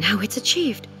imagine how it's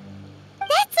achieved.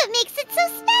 That's what makes it so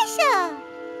special.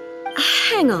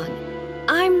 Hang on.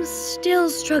 I'm still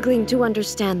struggling to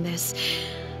understand this.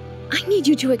 I need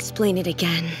you to explain it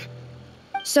again.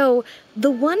 So, the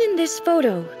one in this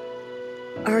photo,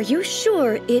 are you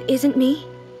sure it isn't me?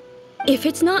 If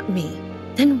it's not me,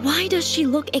 then why does she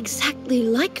look exactly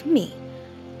like me?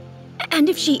 And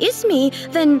if she is me,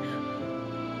 then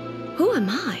who am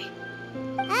I?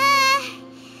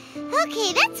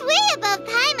 Hey, that's way above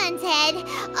Paimon's head.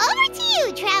 Over to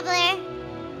you, Traveler.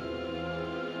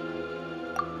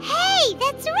 Hey,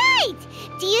 that's right!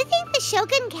 Do you think the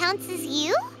Shogun counts as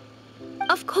you?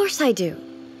 Of course I do.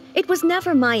 It was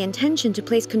never my intention to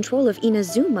place control of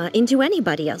Inazuma into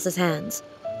anybody else's hands.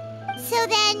 So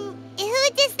then, who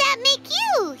does that make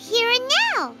you, here and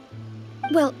now?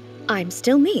 Well, I'm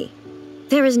still me.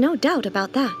 There is no doubt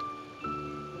about that.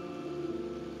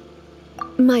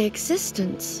 My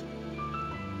existence...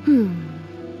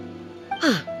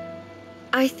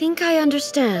 I think I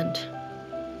understand.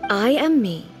 I am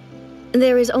me.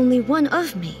 There is only one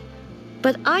of me,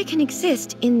 but I can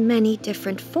exist in many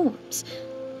different forms.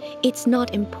 It's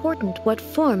not important what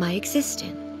form I exist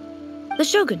in. The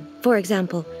Shogun, for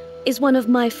example, is one of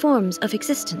my forms of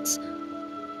existence.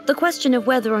 The question of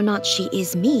whether or not she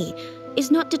is me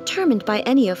is not determined by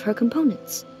any of her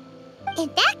components. In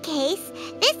that case,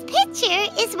 this picture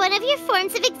is one of your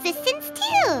forms of existence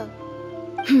too.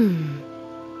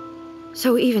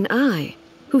 So even I,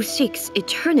 who seeks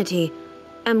eternity,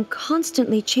 am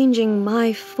constantly changing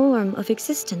my form of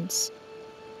existence.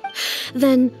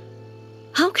 Then,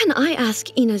 how can I ask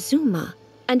Inazuma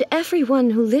and everyone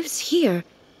who lives here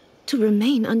to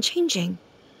remain unchanging?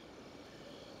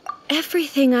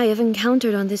 Everything I have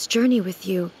encountered on this journey with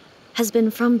you has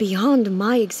been from beyond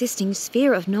my existing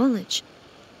sphere of knowledge.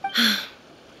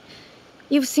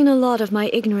 You've seen a lot of my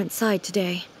ignorant side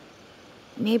today.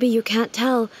 Maybe you can't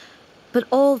tell, but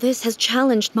all this has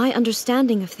challenged my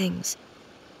understanding of things.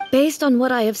 Based on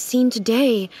what I have seen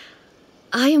today,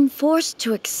 I am forced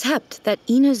to accept that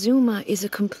Inazuma is a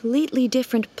completely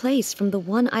different place from the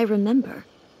one I remember.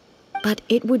 But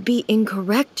it would be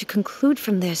incorrect to conclude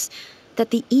from this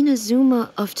that the Inazuma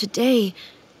of today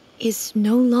is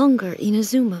no longer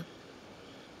Inazuma.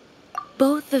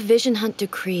 Both the Vision Hunt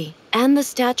Decree and the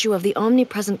statue of the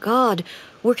Omnipresent God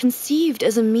were conceived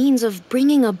as a means of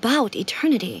bringing about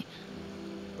eternity.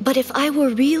 But if I were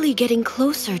really getting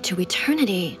closer to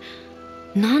eternity,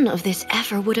 none of this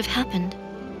ever would have happened.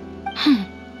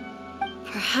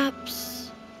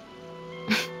 Perhaps...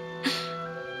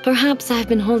 Perhaps I've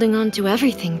been holding on to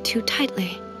everything too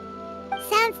tightly.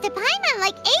 Sounds to Paimon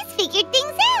like Ace figured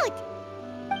things out.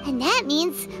 And that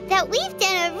means that we've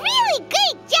done a really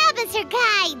great job as her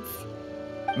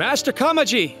guides. Master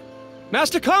Kamaji!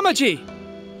 Master Kamaji!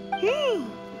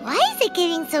 Why is it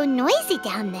getting so noisy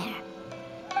down there?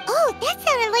 Oh, that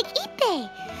sounded like Ippei.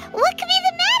 What could be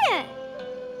the matter?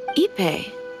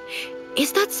 Ippei?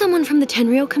 Is that someone from the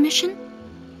Tenryou Commission?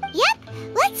 Yep,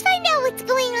 let's find out what's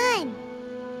going on.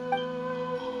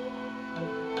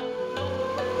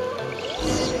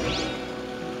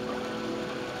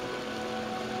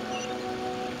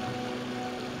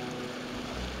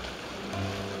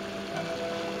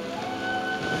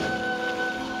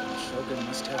 Shogun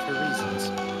must have her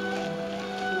reasons.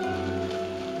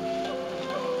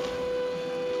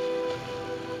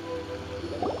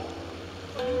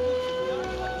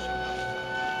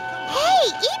 Hey,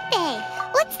 Ippei!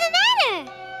 What's the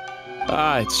matter?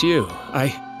 Ah, it's you.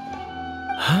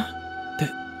 Huh?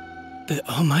 The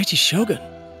almighty Shogun.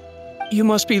 You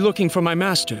must be looking for my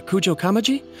master, Kujo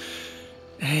Kamaji?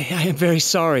 I am very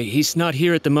sorry, he's not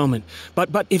here at the moment.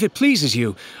 But if it pleases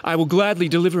you, I will gladly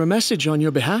deliver a message on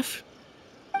your behalf.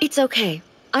 It's okay.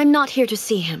 I'm not here to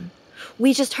see him.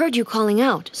 We just heard you calling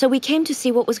out, so we came to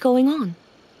see what was going on.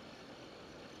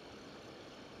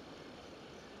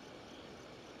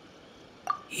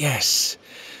 Yes.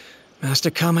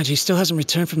 Master Kamaji still hasn't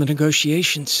returned from the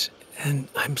negotiations, and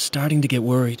I'm starting to get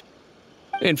worried.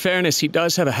 In fairness, he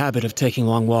does have a habit of taking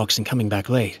long walks and coming back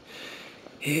late.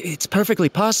 It's perfectly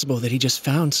possible that he just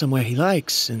found somewhere he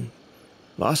likes and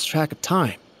lost track of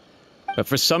time. But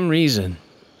for some reason,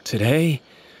 today,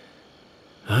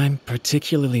 I'm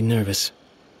particularly nervous.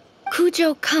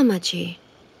 Kujo Kamaji.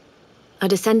 A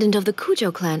descendant of the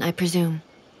Kujo clan, I presume.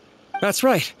 That's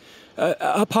right.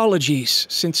 Apologies,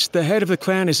 since the head of the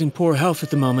clan is in poor health at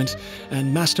the moment,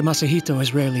 and Master Masahito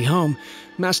is rarely home,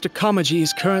 Master Kamaji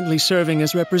is currently serving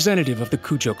as representative of the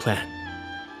Kujo clan.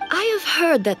 I have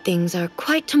heard that things are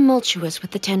quite tumultuous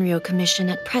with the Tenryou Commission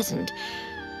at present.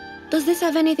 Does this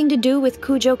have anything to do with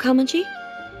Kujo Kamaji?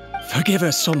 Forgive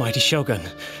us, almighty Shogun.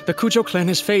 The Kujo clan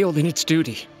has failed in its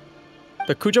duty.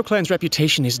 The Kujo clan's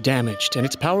reputation is damaged, and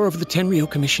its power over the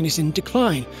Tenryou Commission is in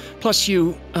decline. Plus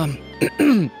you,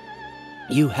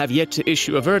 you have yet to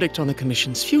issue a verdict on the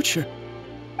Commission's future.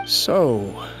 So,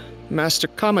 Master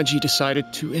Kamaji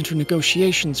decided to enter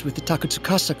negotiations with the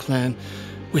Takatsukasa Clan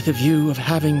with a view of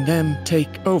having them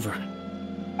take over.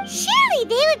 Surely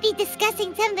they would be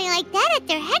discussing something like that at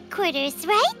their headquarters,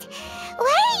 right?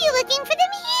 Why are you looking for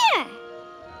them here?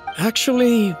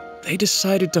 Actually, they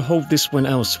decided to hold this one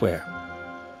elsewhere.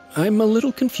 I'm a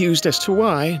little confused as to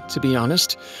why, to be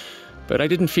honest, but I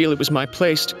didn't feel it was my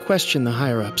place to question the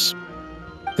higher-ups.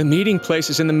 The meeting place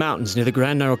is in the mountains near the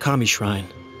Grand Narukami Shrine.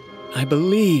 I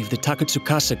believe the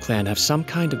Takatsukasa Clan have some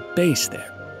kind of base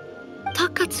there.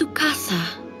 Takatsukasa.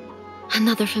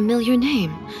 Another familiar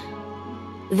name.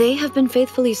 They have been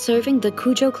faithfully serving the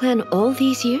Kujo clan all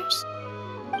these years?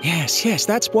 Yes,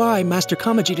 that's why Master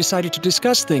Kamaji decided to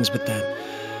discuss things with them.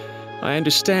 I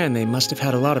understand they must have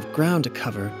had a lot of ground to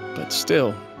cover, but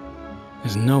still,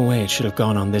 there's no way it should have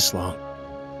gone on this long.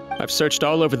 I've searched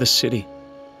all over the city.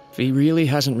 If he really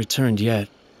hasn't returned yet,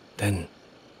 then...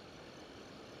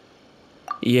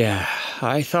 Yeah,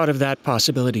 I thought of that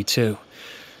possibility too.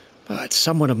 But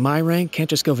someone of my rank can't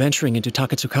just go venturing into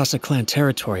Takatsukasa Clan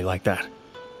territory like that.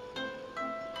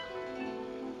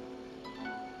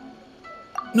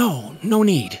 No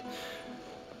need.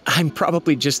 I'm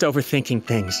probably just overthinking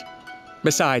things.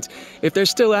 Besides, if they're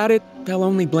still at it, they'll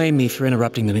only blame me for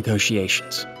interrupting the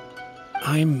negotiations.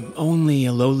 I'm only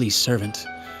a lowly servant.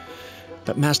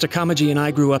 But Master Kamaji and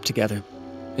I grew up together.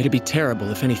 It'd be terrible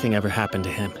if anything ever happened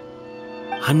to him.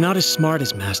 I'm not as smart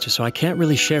as Master, so I can't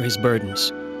really share his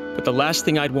burdens. But the last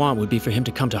thing I'd want would be for him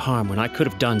to come to harm when I could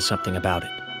have done something about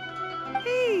it.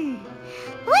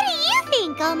 What do you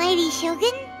think, Almighty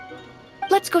Shogun?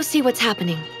 Let's go see what's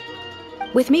happening.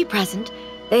 With me present,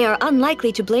 they are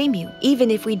unlikely to blame you, even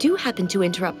if we do happen to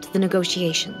interrupt the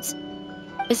negotiations.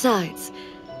 Besides,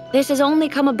 this has only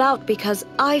come about because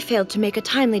I failed to make a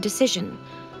timely decision.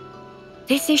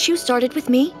 This issue started with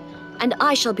me, and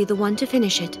I shall be the one to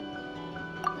finish it.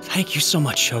 Thank you so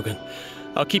much, Shogun.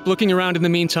 I'll keep looking around in the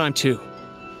meantime, too.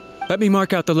 Let me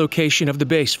mark out the location of the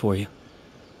base for you.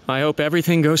 I hope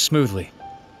everything goes smoothly.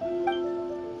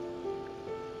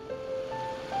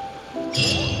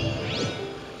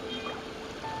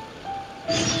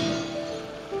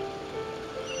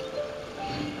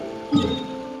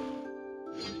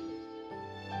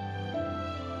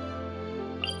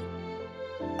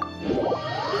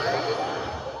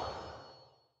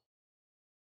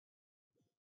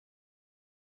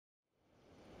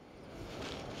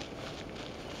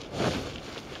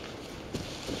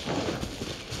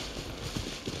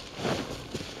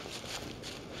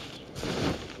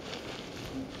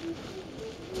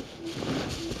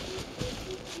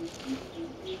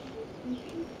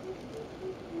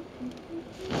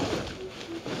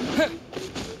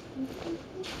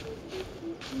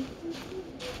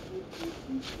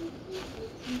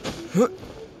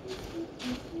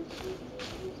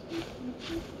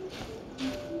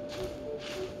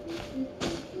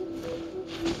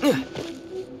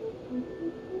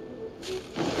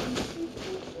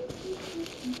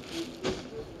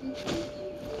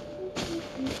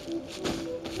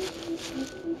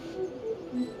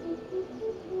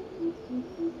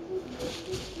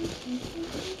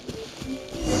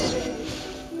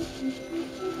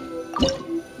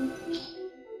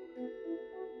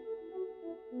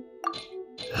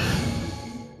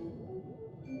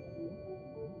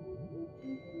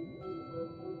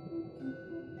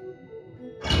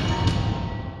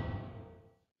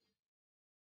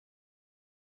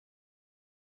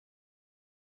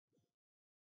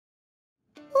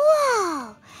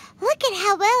 Whoa! Look at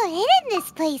how well hidden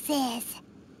this place is.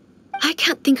 I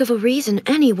can't think of a reason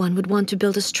anyone would want to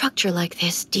build a structure like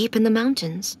this deep in the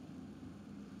mountains.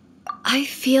 I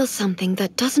feel something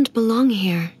that doesn't belong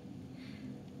here.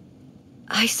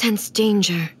 I sense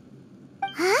danger.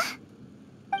 Huh?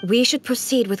 We should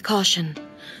proceed with caution.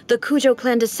 The Kujo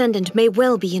clan descendant may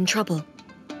well be in trouble.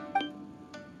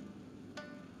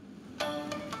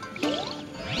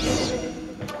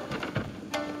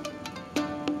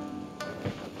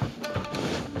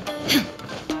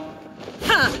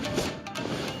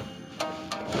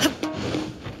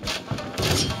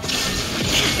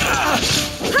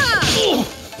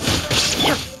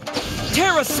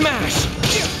 Terra Smash!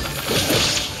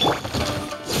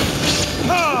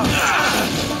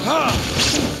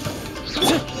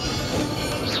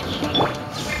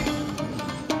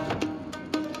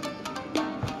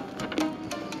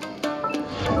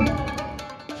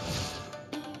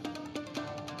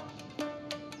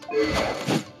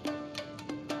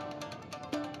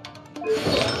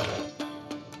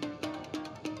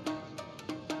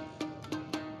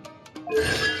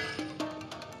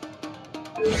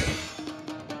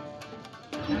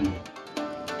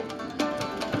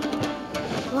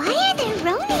 Why are there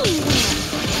Ronin here?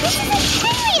 This is a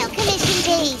Tenryou Commission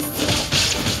base!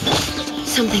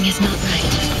 Something is not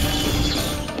right.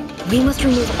 We must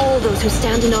remove all those who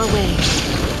stand in our way.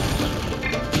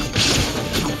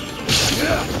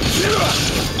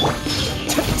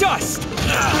 To dust!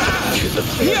 To the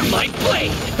very might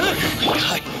blade!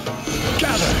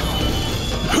 Gather!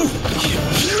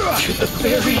 To the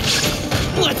very...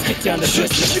 Let's get down to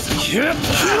business!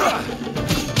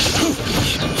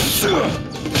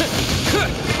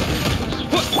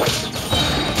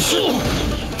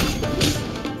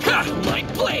 My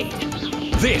blade!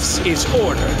 This is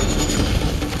order.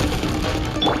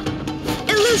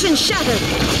 Illusion shattered!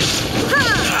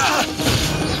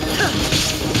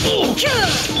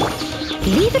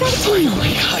 Leave it up to me.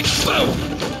 Boom!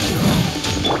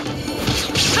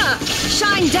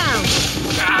 Shine down!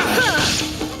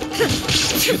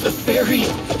 To the very...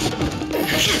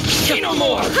 Say no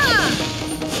more!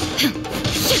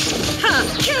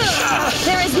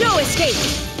 There is no escape!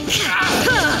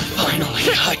 Finally,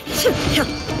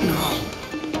 No.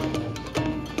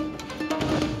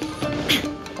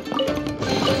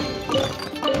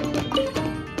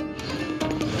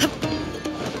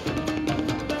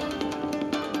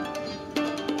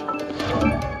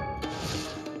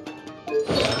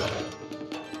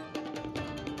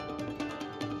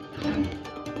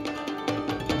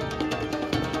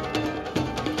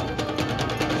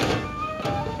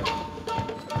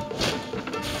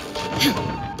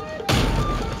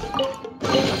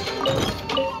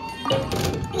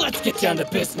 Let's get down to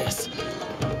business.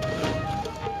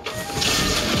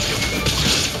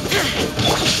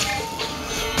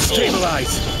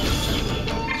 Stabilize.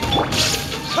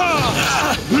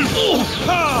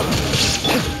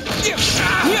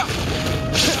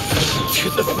 To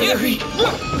the very...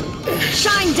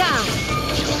 Shine down!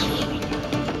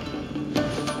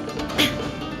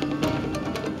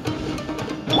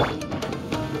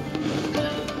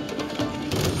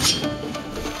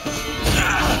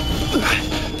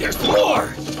 There's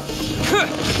more!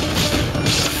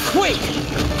 Quake!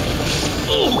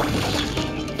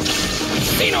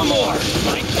 Say no more!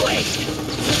 My blade!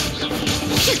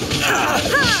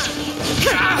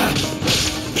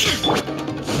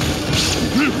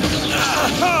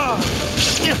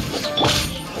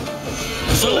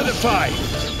 Solidify.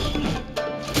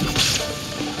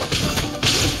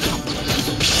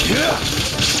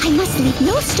 I must leave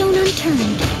no stone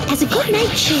unturned. As a good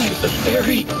night cheer. The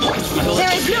fairy.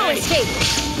 There is no escape.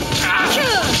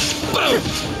 Boom!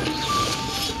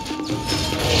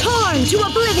 Torn to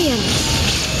oblivion.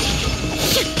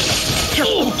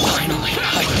 Finally,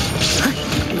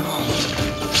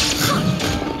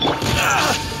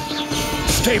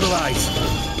 Stabilize.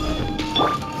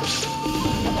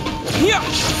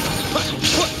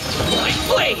 My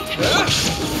blade!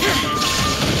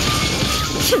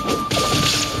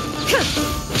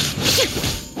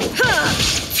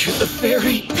 To the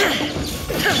fairy!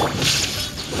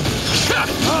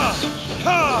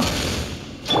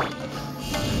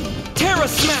 Terra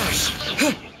Smash!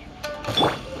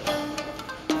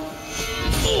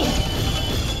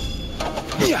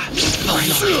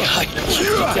 Finally, let's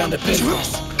get down to business.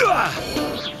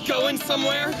 Going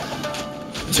somewhere?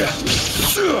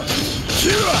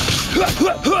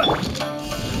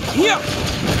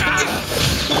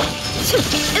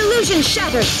 Illusion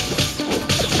shattered.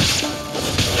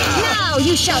 Now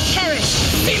you shall perish.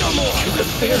 Say no more. To the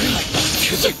fairy.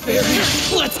 To the fairy.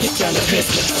 Let's get down to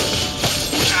business.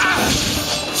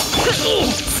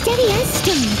 Steady as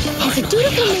stone, as a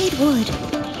dutiful maid would.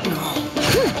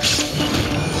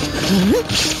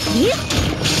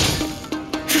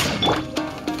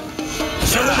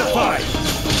 Solidify.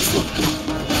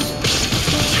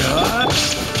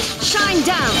 Shine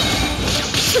down.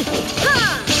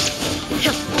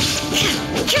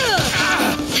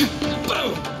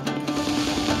 Boom!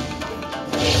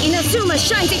 Inazuma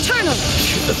shines eternal.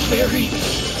 To the fairy.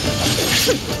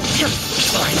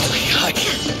 Finally,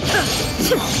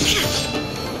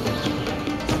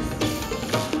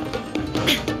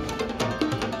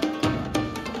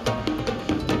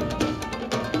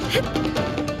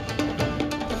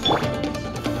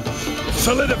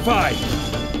 Solidify.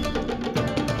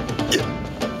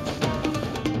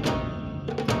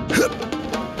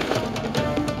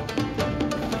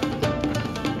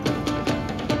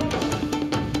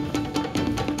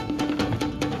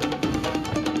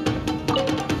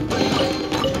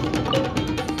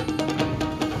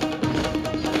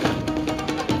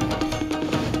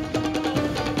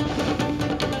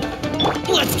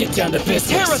 let's get down to business.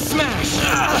 Terra Smash!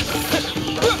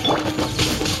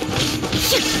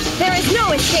 There is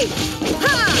no escape.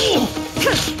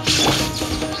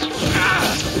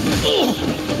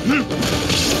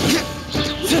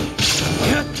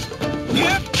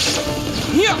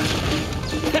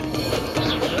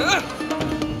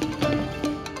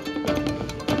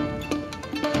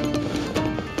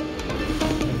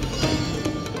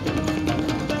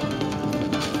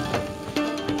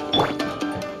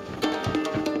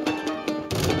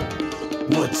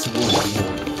 blood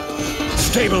sworn.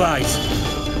 Stabilize!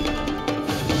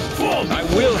 I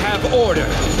will have order!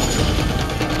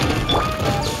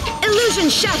 Illusion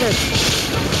shattered!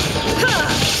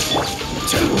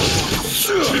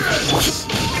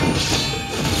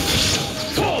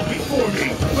 Fall before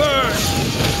me! Burn!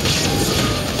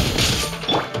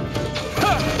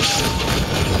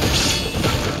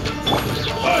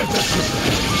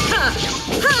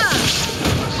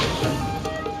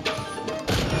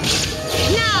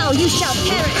 Now you shall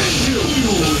perish!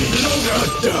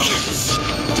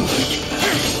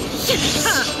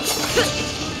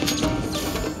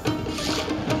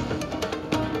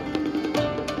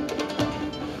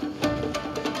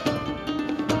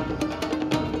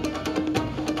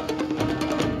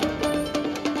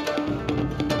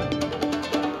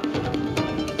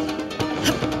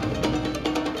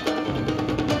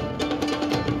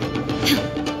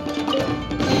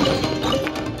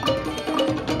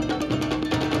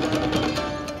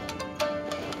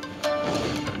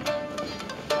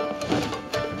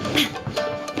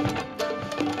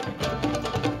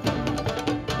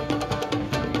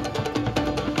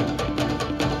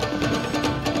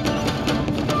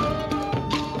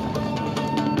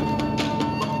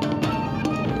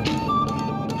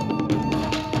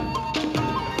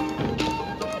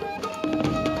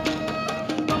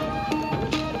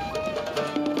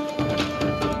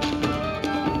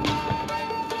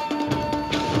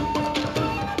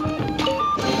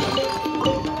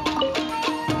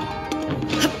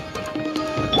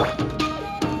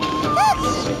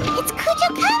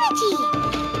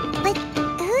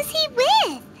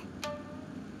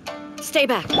 Stay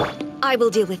back. I will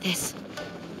deal with this.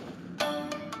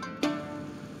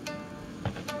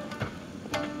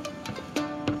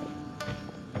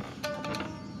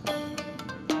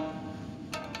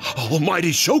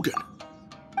 Almighty Shogun!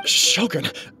 Shogun?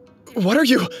 What are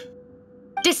you?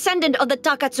 Descendant of the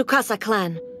Takatsukasa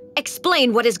Clan.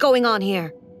 Explain what is going on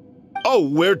here. Oh,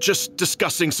 we're just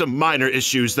discussing some minor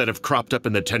issues that have cropped up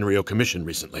in the Tenryou Commission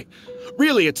recently.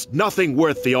 Really, it's nothing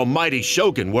worth the Almighty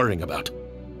Shogun worrying about.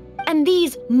 And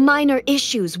these minor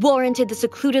issues warranted the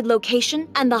secluded location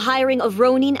and the hiring of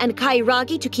Ronin and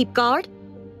Kairagi to keep guard?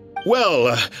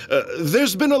 Well,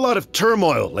 there's been a lot of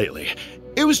turmoil lately.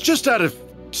 It was just out of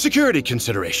security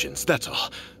considerations, that's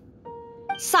all.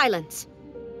 Silence.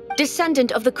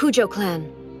 Descendant of the Kujo Clan.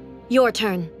 Your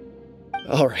turn.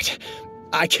 All right.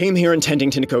 I came here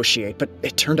intending to negotiate, but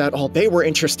it turned out all they were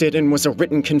interested in was a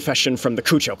written confession from the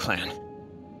Kujo Clan.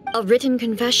 A written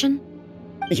confession?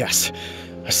 Yes.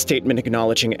 A statement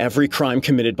acknowledging every crime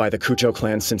committed by the Kujo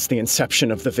Clan since the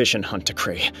inception of the Vision Hunt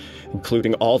Decree,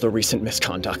 including all the recent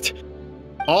misconduct.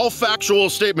 All factual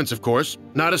statements, of course.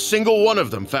 Not a single one of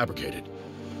them fabricated.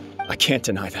 I can't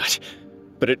deny that.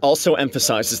 But it also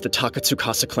emphasizes the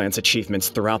Takatsukasa Clan's achievements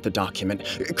throughout the document,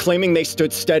 claiming they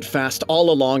stood steadfast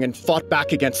all along and fought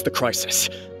back against the crisis.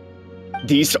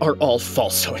 These are all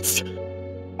falsehoods.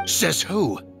 Says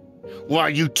who? Why,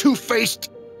 you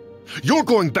two-faced... You're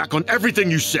going back on everything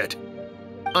you said.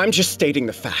 I'm just stating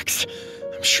the facts.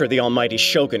 I'm sure the Almighty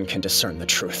Shogun can discern the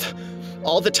truth.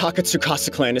 All the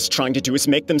Takatsukasa Clan is trying to do is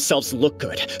make themselves look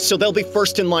good, so they'll be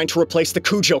first in line to replace the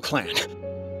Kujo Clan.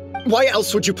 Why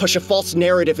else would you push a false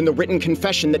narrative in the written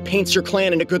confession that paints your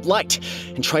clan in a good light,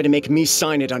 and try to make me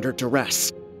sign it under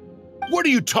duress? What are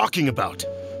you talking about?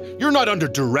 You're not under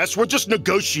duress, we're just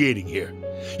negotiating here.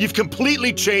 You've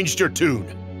completely changed your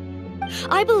tune.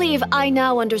 I believe I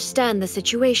now understand the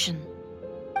situation.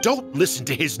 Don't listen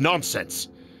to his nonsense.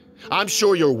 I'm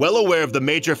sure you're well aware of the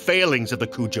major failings of the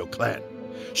Kujo Clan.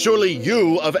 Surely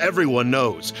you, of everyone,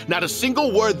 knows. Not a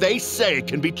single word they say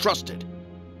can be trusted.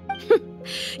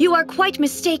 You are quite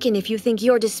mistaken if you think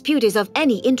your dispute is of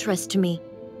any interest to me.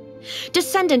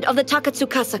 Descendant of the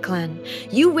Takatsukasa Clan,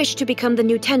 you wish to become the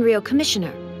new Tenryou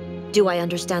Commissioner. Do I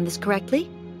understand this correctly?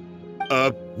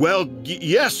 Well,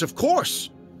 yes, of course.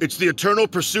 It's the eternal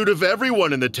pursuit of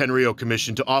everyone in the Tenryou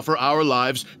Commission to offer our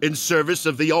lives in service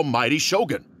of the Almighty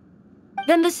Shogun.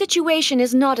 Then the situation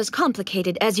is not as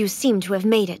complicated as you seem to have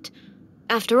made it.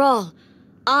 After all,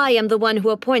 I am the one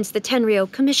who appoints the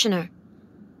Tenryou Commissioner.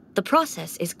 The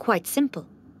process is quite simple.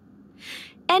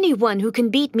 Anyone who can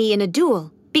beat me in a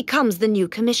duel becomes the new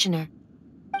commissioner.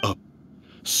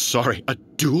 Sorry, a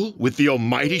duel with the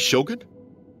Almighty Shogun?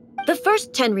 The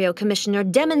first Tenryou Commissioner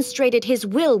demonstrated his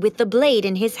will with the blade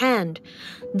in his hand.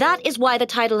 That is why the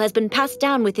title has been passed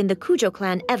down within the Kujo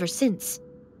Clan ever since.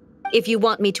 If you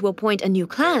want me to appoint a new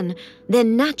clan,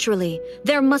 then naturally,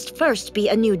 there must first be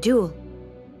a new duel.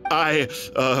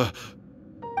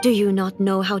 Do you not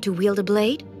know how to wield a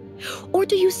blade? Or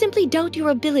do you simply doubt your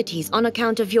abilities on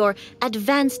account of your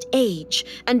advanced age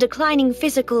and declining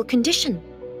physical condition?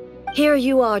 Here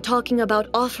you are talking about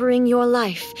offering your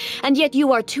life, and yet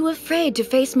you are too afraid to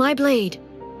face my blade.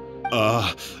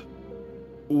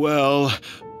 Well,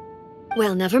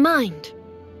 never mind.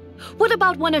 What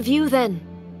about one of you, then?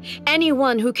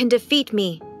 Anyone who can defeat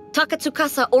me,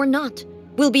 Takatsukasa or not,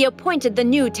 will be appointed the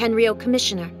new Tenryou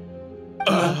Commissioner.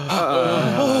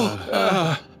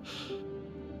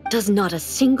 Does not a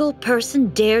single person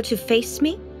dare to face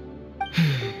me?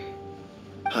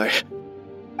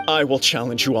 I will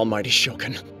challenge you, Almighty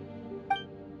Shogun.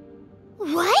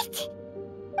 What?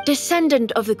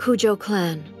 Descendant of the Kujo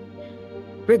clan.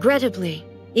 Regrettably,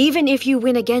 even if you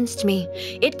win against me,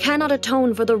 it cannot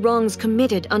atone for the wrongs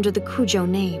committed under the Kujo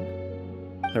name.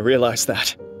 I realize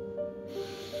that.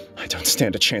 I don't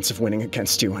stand a chance of winning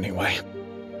against you anyway.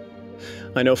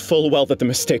 I know full well that the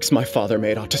mistakes my father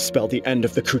made ought to spell the end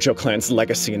of the Kujo clan's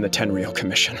legacy in the Tenryou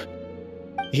Commission.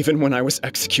 Even when I was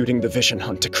executing the Vision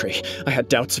Hunt decree, I had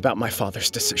doubts about my father's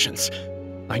decisions.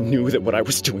 I knew that what I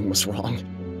was doing was wrong.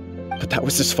 But that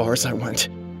was as far as I went.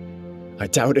 I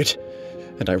doubted,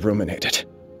 and I ruminated.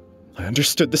 I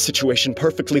understood the situation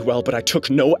perfectly well, but I took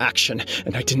no action,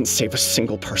 and I didn't save a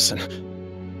single person.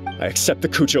 I accept the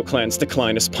Kujo clan's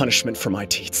decline as punishment for my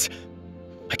deeds.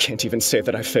 I can't even say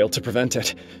that I failed to prevent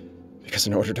it, because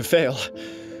in order to fail,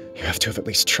 you have to have at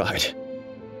least tried.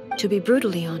 To be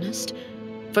brutally honest,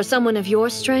 for someone of your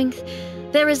strength,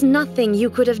 there is nothing you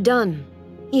could have done,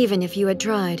 even if you had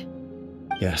tried.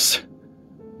 Yes.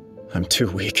 I'm too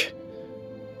weak.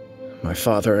 My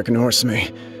father ignores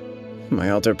me. My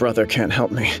elder brother can't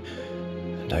help me.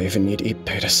 And I even need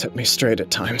Ippei to set me straight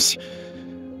at times.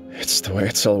 It's the way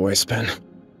it's always been.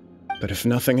 But if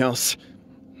nothing else,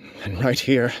 and right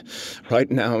here,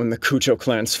 right now in the Kujo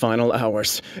clan's final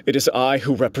hours, it is I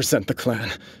who represent the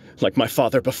clan, like my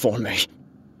father before me.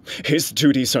 His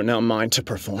duties are now mine to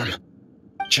perform.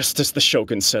 Just as the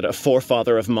Shogun said, a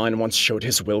forefather of mine once showed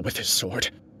his will with his sword.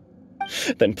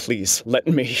 Then please, let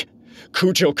me,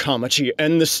 Kujo Kamaji,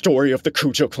 end the story of the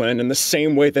Kujo clan in the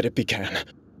same way that it began.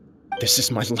 This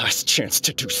is my last chance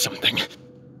to do something.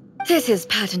 This is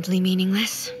patently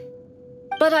meaningless.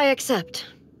 But I accept.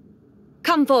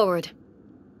 Come forward.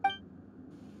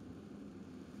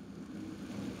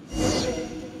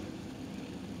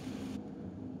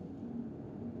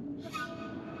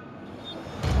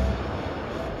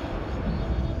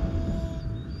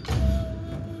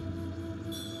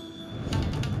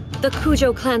 The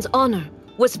Kujo clan's honor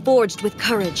was forged with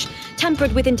courage,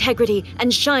 tempered with integrity,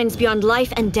 and shines beyond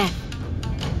life and death.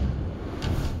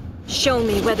 Show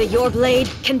me whether your blade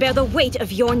can bear the weight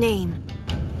of your name.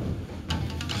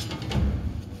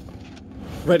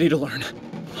 Ready to learn,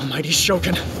 Almighty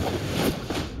Shogun.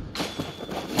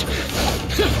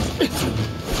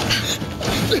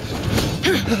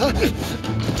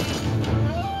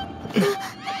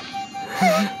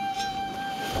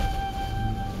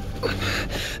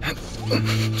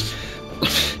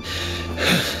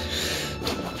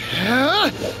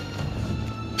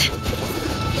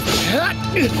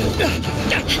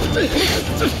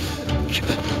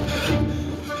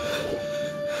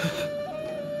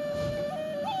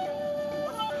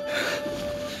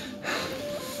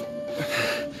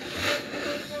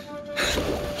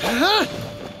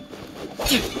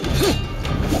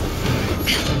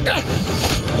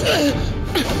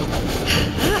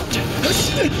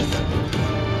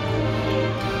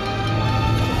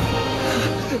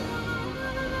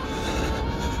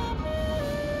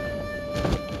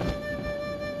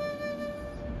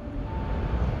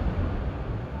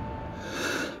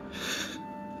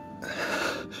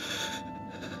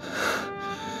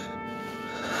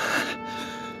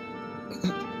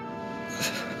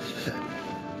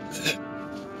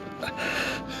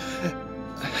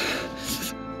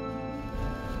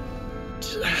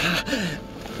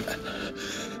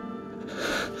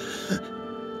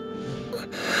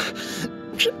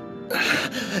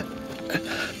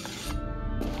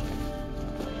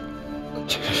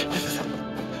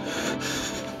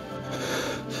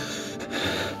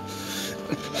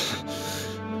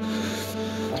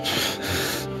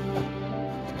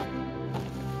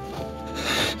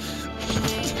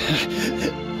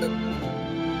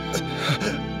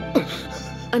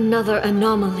 Another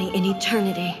anomaly in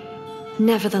eternity.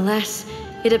 Nevertheless,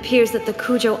 it appears that the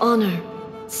Kujo honor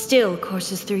still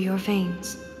courses through your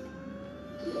veins.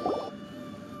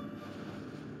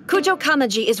 Kujo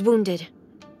Kamaji is wounded.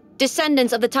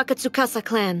 Descendants of the Takatsukasa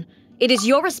Clan, it is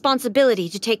your responsibility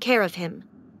to take care of him.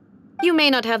 You may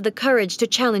not have the courage to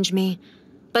challenge me,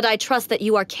 but I trust that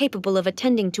you are capable of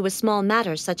attending to a small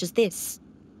matter such as this.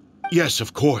 Yes,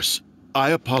 of course.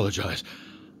 I apologize.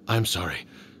 I'm sorry.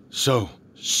 So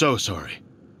sorry.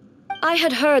 I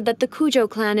had heard that the Kujo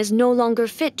clan is no longer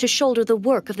fit to shoulder the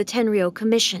work of the Tenryou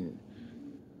Commission.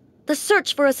 The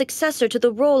search for a successor to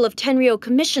the role of Tenryou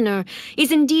Commissioner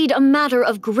is indeed a matter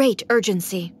of great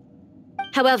urgency.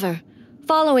 However,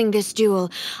 following this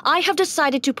duel, I have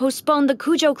decided to postpone the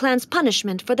Kujo clan's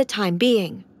punishment for the time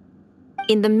being.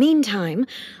 In the meantime,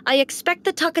 I expect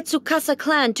the Takatsukasa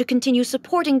clan to continue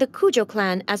supporting the Kujo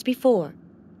clan as before.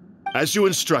 As you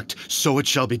instruct, so it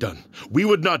shall be done. We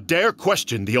would not dare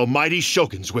question the almighty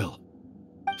Shogun's will.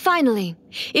 Finally,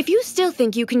 if you still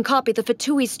think you can copy the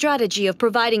Fatui strategy of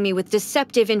providing me with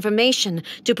deceptive information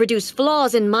to produce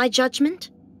flaws in my judgment,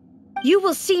 you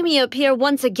will see me appear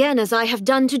once again as I have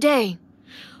done today.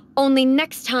 Only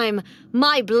next time,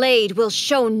 my blade will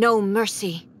show no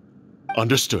mercy.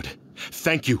 Understood.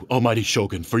 Thank you, almighty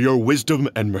Shogun, for your wisdom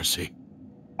and mercy.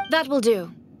 That will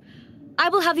do. I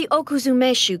will have the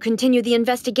Okuzumeshu continue the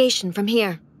investigation from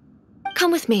here.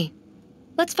 Come with me.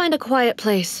 Let's find a quiet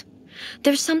place.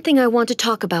 There's something I want to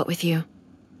talk about with you.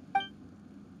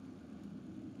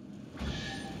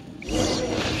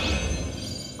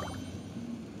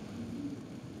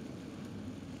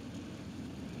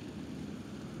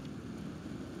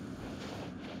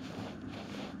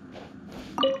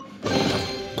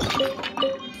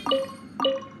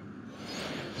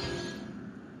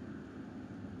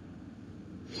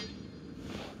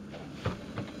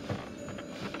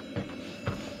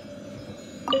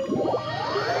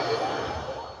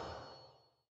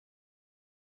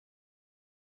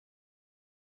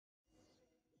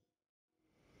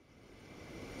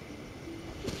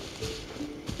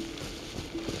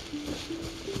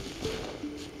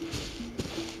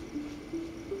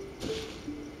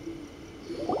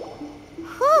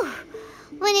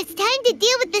 When it's time to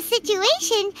deal with the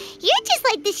situation, you're just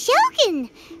like the Shogun.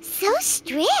 So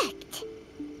strict.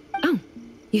 Oh,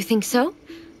 you think so?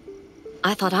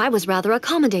 I thought I was rather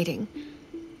accommodating.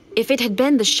 If it had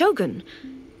been the Shogun,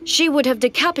 she would have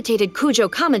decapitated Kujo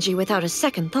Kamaji without a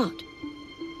second thought.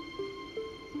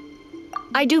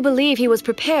 I do believe he was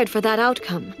prepared for that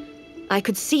outcome. I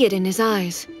could see it in his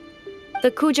eyes.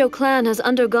 The Kujo clan has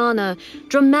undergone a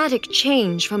dramatic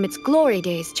change from its glory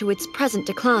days to its present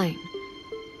decline.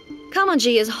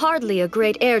 Kamaji is hardly a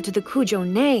great heir to the Kujo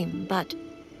name, but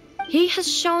he has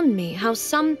shown me how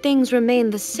some things remain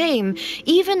the same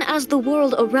even as the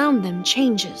world around them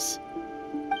changes.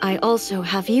 I also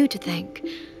have you to thank.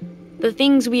 The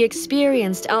things we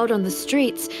experienced out on the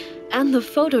streets and the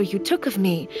photo you took of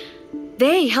me,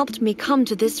 they helped me come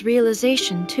to this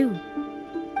realization too.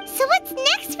 So what's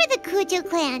next for the Kujo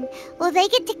clan? Will they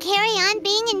get to carry on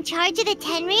being in charge of the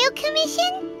Tenryou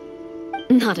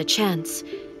Commission? Not a chance.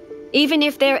 Even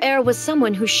if their heir was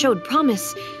someone who showed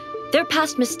promise, their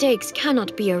past mistakes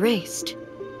cannot be erased.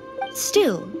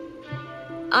 Still,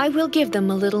 I will give them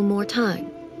a little more time.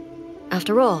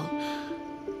 After all,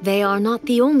 they are not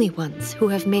the only ones who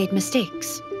have made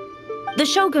mistakes. The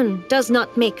Shogun does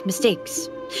not make mistakes.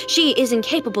 She is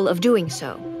incapable of doing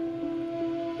so.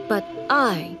 But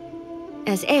I,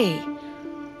 as A,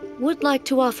 would like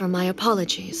to offer my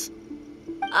apologies.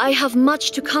 I have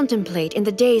much to contemplate in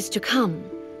the days to come.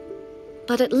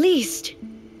 But at least,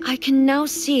 I can now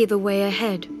see the way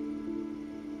ahead.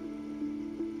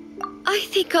 I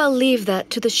think I'll leave that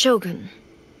to the Shogun.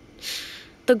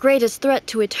 The greatest threat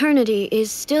to eternity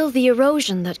is still the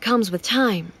erosion that comes with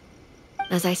time.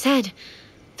 As I said,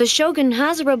 the Shogun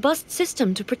has a robust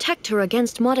system to protect her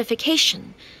against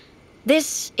modification.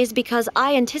 This is because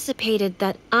I anticipated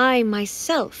that I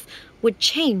myself would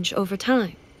change over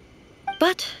time.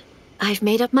 But I've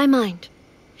made up my mind.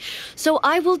 So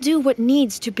I will do what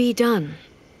needs to be done,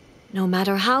 no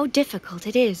matter how difficult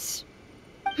it is.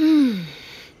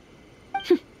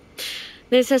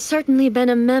 This has certainly been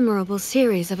a memorable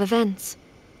series of events.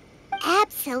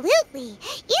 Absolutely.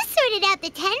 You sorted out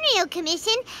the Tenryou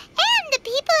Commission, and the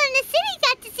people in the city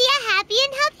got to see a happy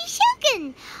and healthy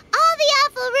Shogun. All the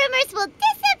awful rumors will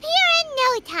disappear in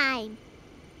no time.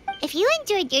 If you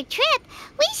enjoyed your trip,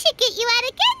 we should get you out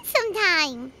again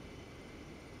sometime.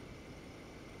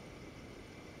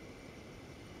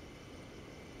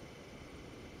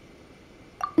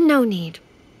 No need.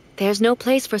 There's no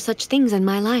place for such things in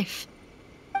my life.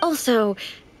 Also,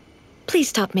 please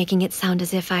stop making it sound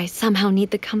as if I somehow need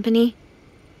the company.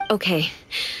 Okay,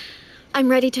 I'm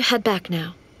ready to head back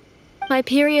now. My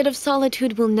period of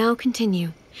solitude will now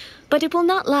continue, but it will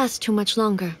not last too much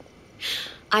longer.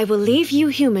 I will leave you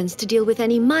humans to deal with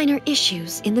any minor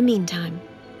issues in the meantime.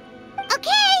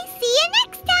 Okay, see you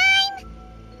next time!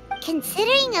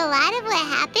 Considering a lot of what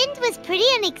happened was pretty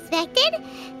unexpected,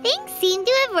 things seem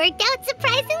to have worked out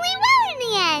surprisingly well in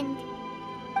the end.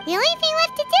 The only thing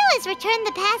left to do is return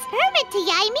the pass permit to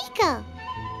Yae Miko.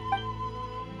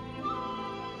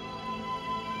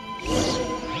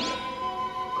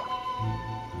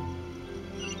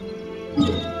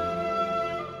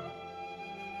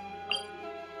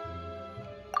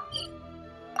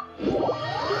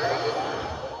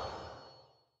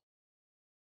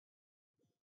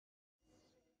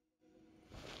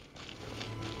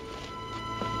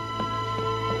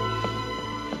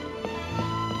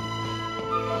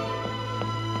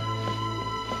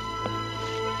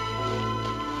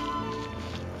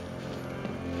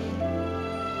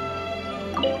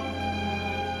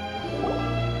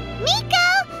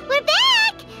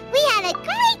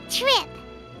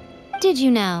 Did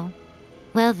you now?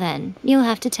 Well then, you'll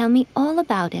have to tell me all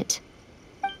about it.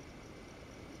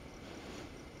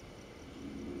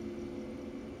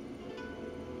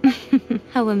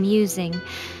 How amusing.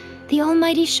 The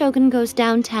almighty Shogun goes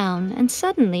downtown, and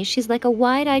suddenly she's like a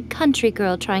wide-eyed country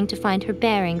girl trying to find her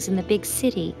bearings in the big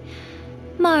city.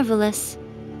 Marvelous.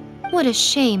 What a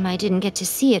shame I didn't get to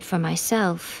see it for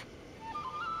myself.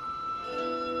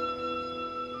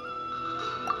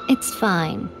 It's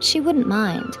fine. She wouldn't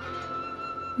mind.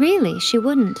 Really, she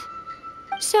wouldn't.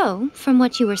 So, from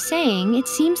what you were saying, it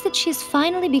seems that she has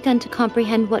finally begun to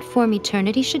comprehend what form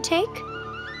eternity should take?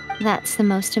 That's the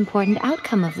most important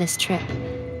outcome of this trip.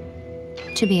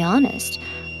 To be honest,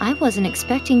 I wasn't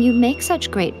expecting you'd make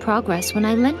such great progress when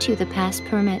I lent you the pass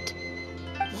permit.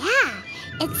 Yeah,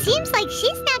 it seems like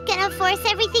she's not gonna force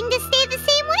everything to stay the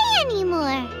same way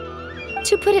anymore.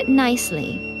 To put it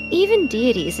nicely, even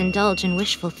deities indulge in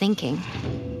wishful thinking.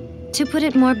 To put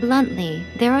it more bluntly,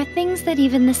 there are things that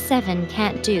even the Seven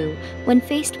can't do when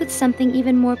faced with something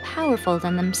even more powerful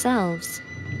than themselves.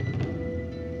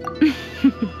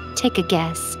 Take a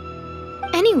guess.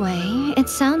 Anyway, it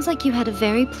sounds like you had a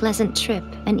very pleasant trip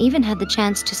and even had the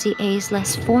chance to see A's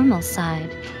less formal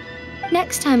side.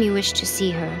 Next time you wish to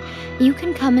see her, you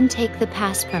can come and take the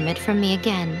pass permit from me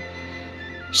again.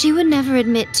 She would never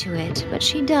admit to it, but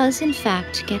she does, in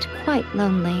fact, get quite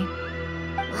lonely.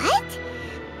 What?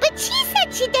 But she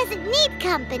said she doesn't need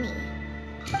company.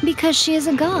 Because she is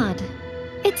a god.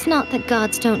 It's not that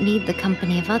gods don't need the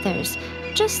company of others,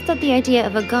 just that the idea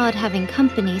of a god having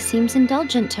company seems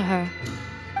indulgent to her.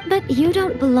 But you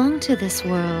don't belong to this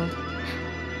world.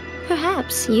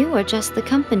 Perhaps you are just the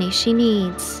company she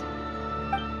needs.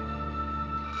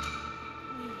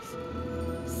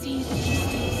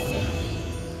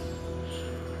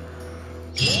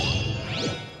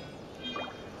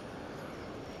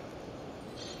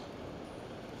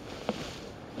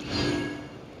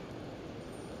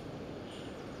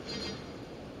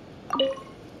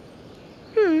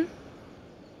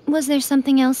 Was there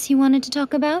something else you wanted to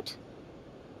talk about?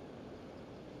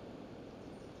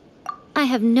 I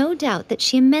have no doubt that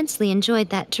she immensely enjoyed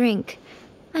that drink.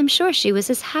 I'm sure she was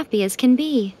as happy as can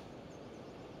be.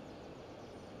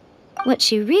 What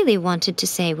she really wanted to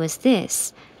say was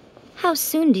this. How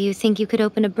soon do you think you could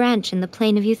open a branch in the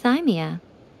plain of Euthymia?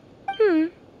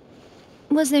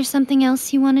 Was there something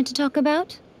else you wanted to talk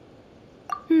about?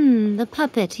 The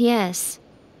puppet, yes.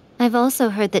 I've also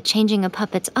heard that changing a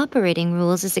puppet's operating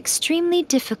rules is extremely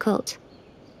difficult.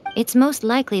 It's most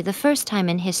likely the first time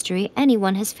in history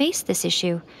anyone has faced this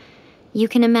issue. You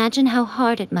can imagine how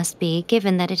hard it must be,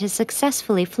 given that it has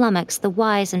successfully flummoxed the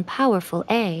wise and powerful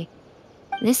A.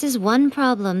 This is one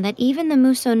problem that even the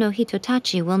Muso no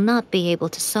Hitotachi will not be able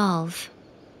to solve.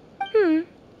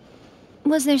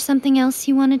 Was there something else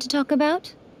you wanted to talk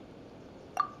about?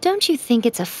 Don't you think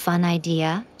it's a fun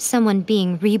idea, someone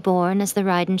being reborn as the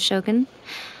Raiden Shogun?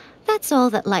 That's all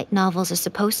that light novels are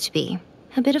supposed to be,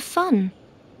 a bit of fun.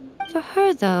 For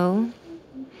her, though,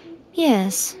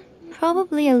 yes,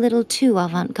 probably a little too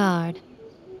avant-garde.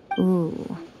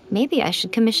 Ooh, maybe I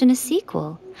should commission a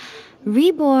sequel.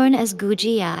 Reborn as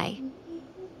Guji Yae.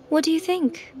 What do you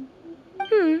think?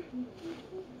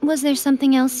 Was there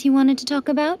something else you wanted to talk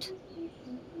about?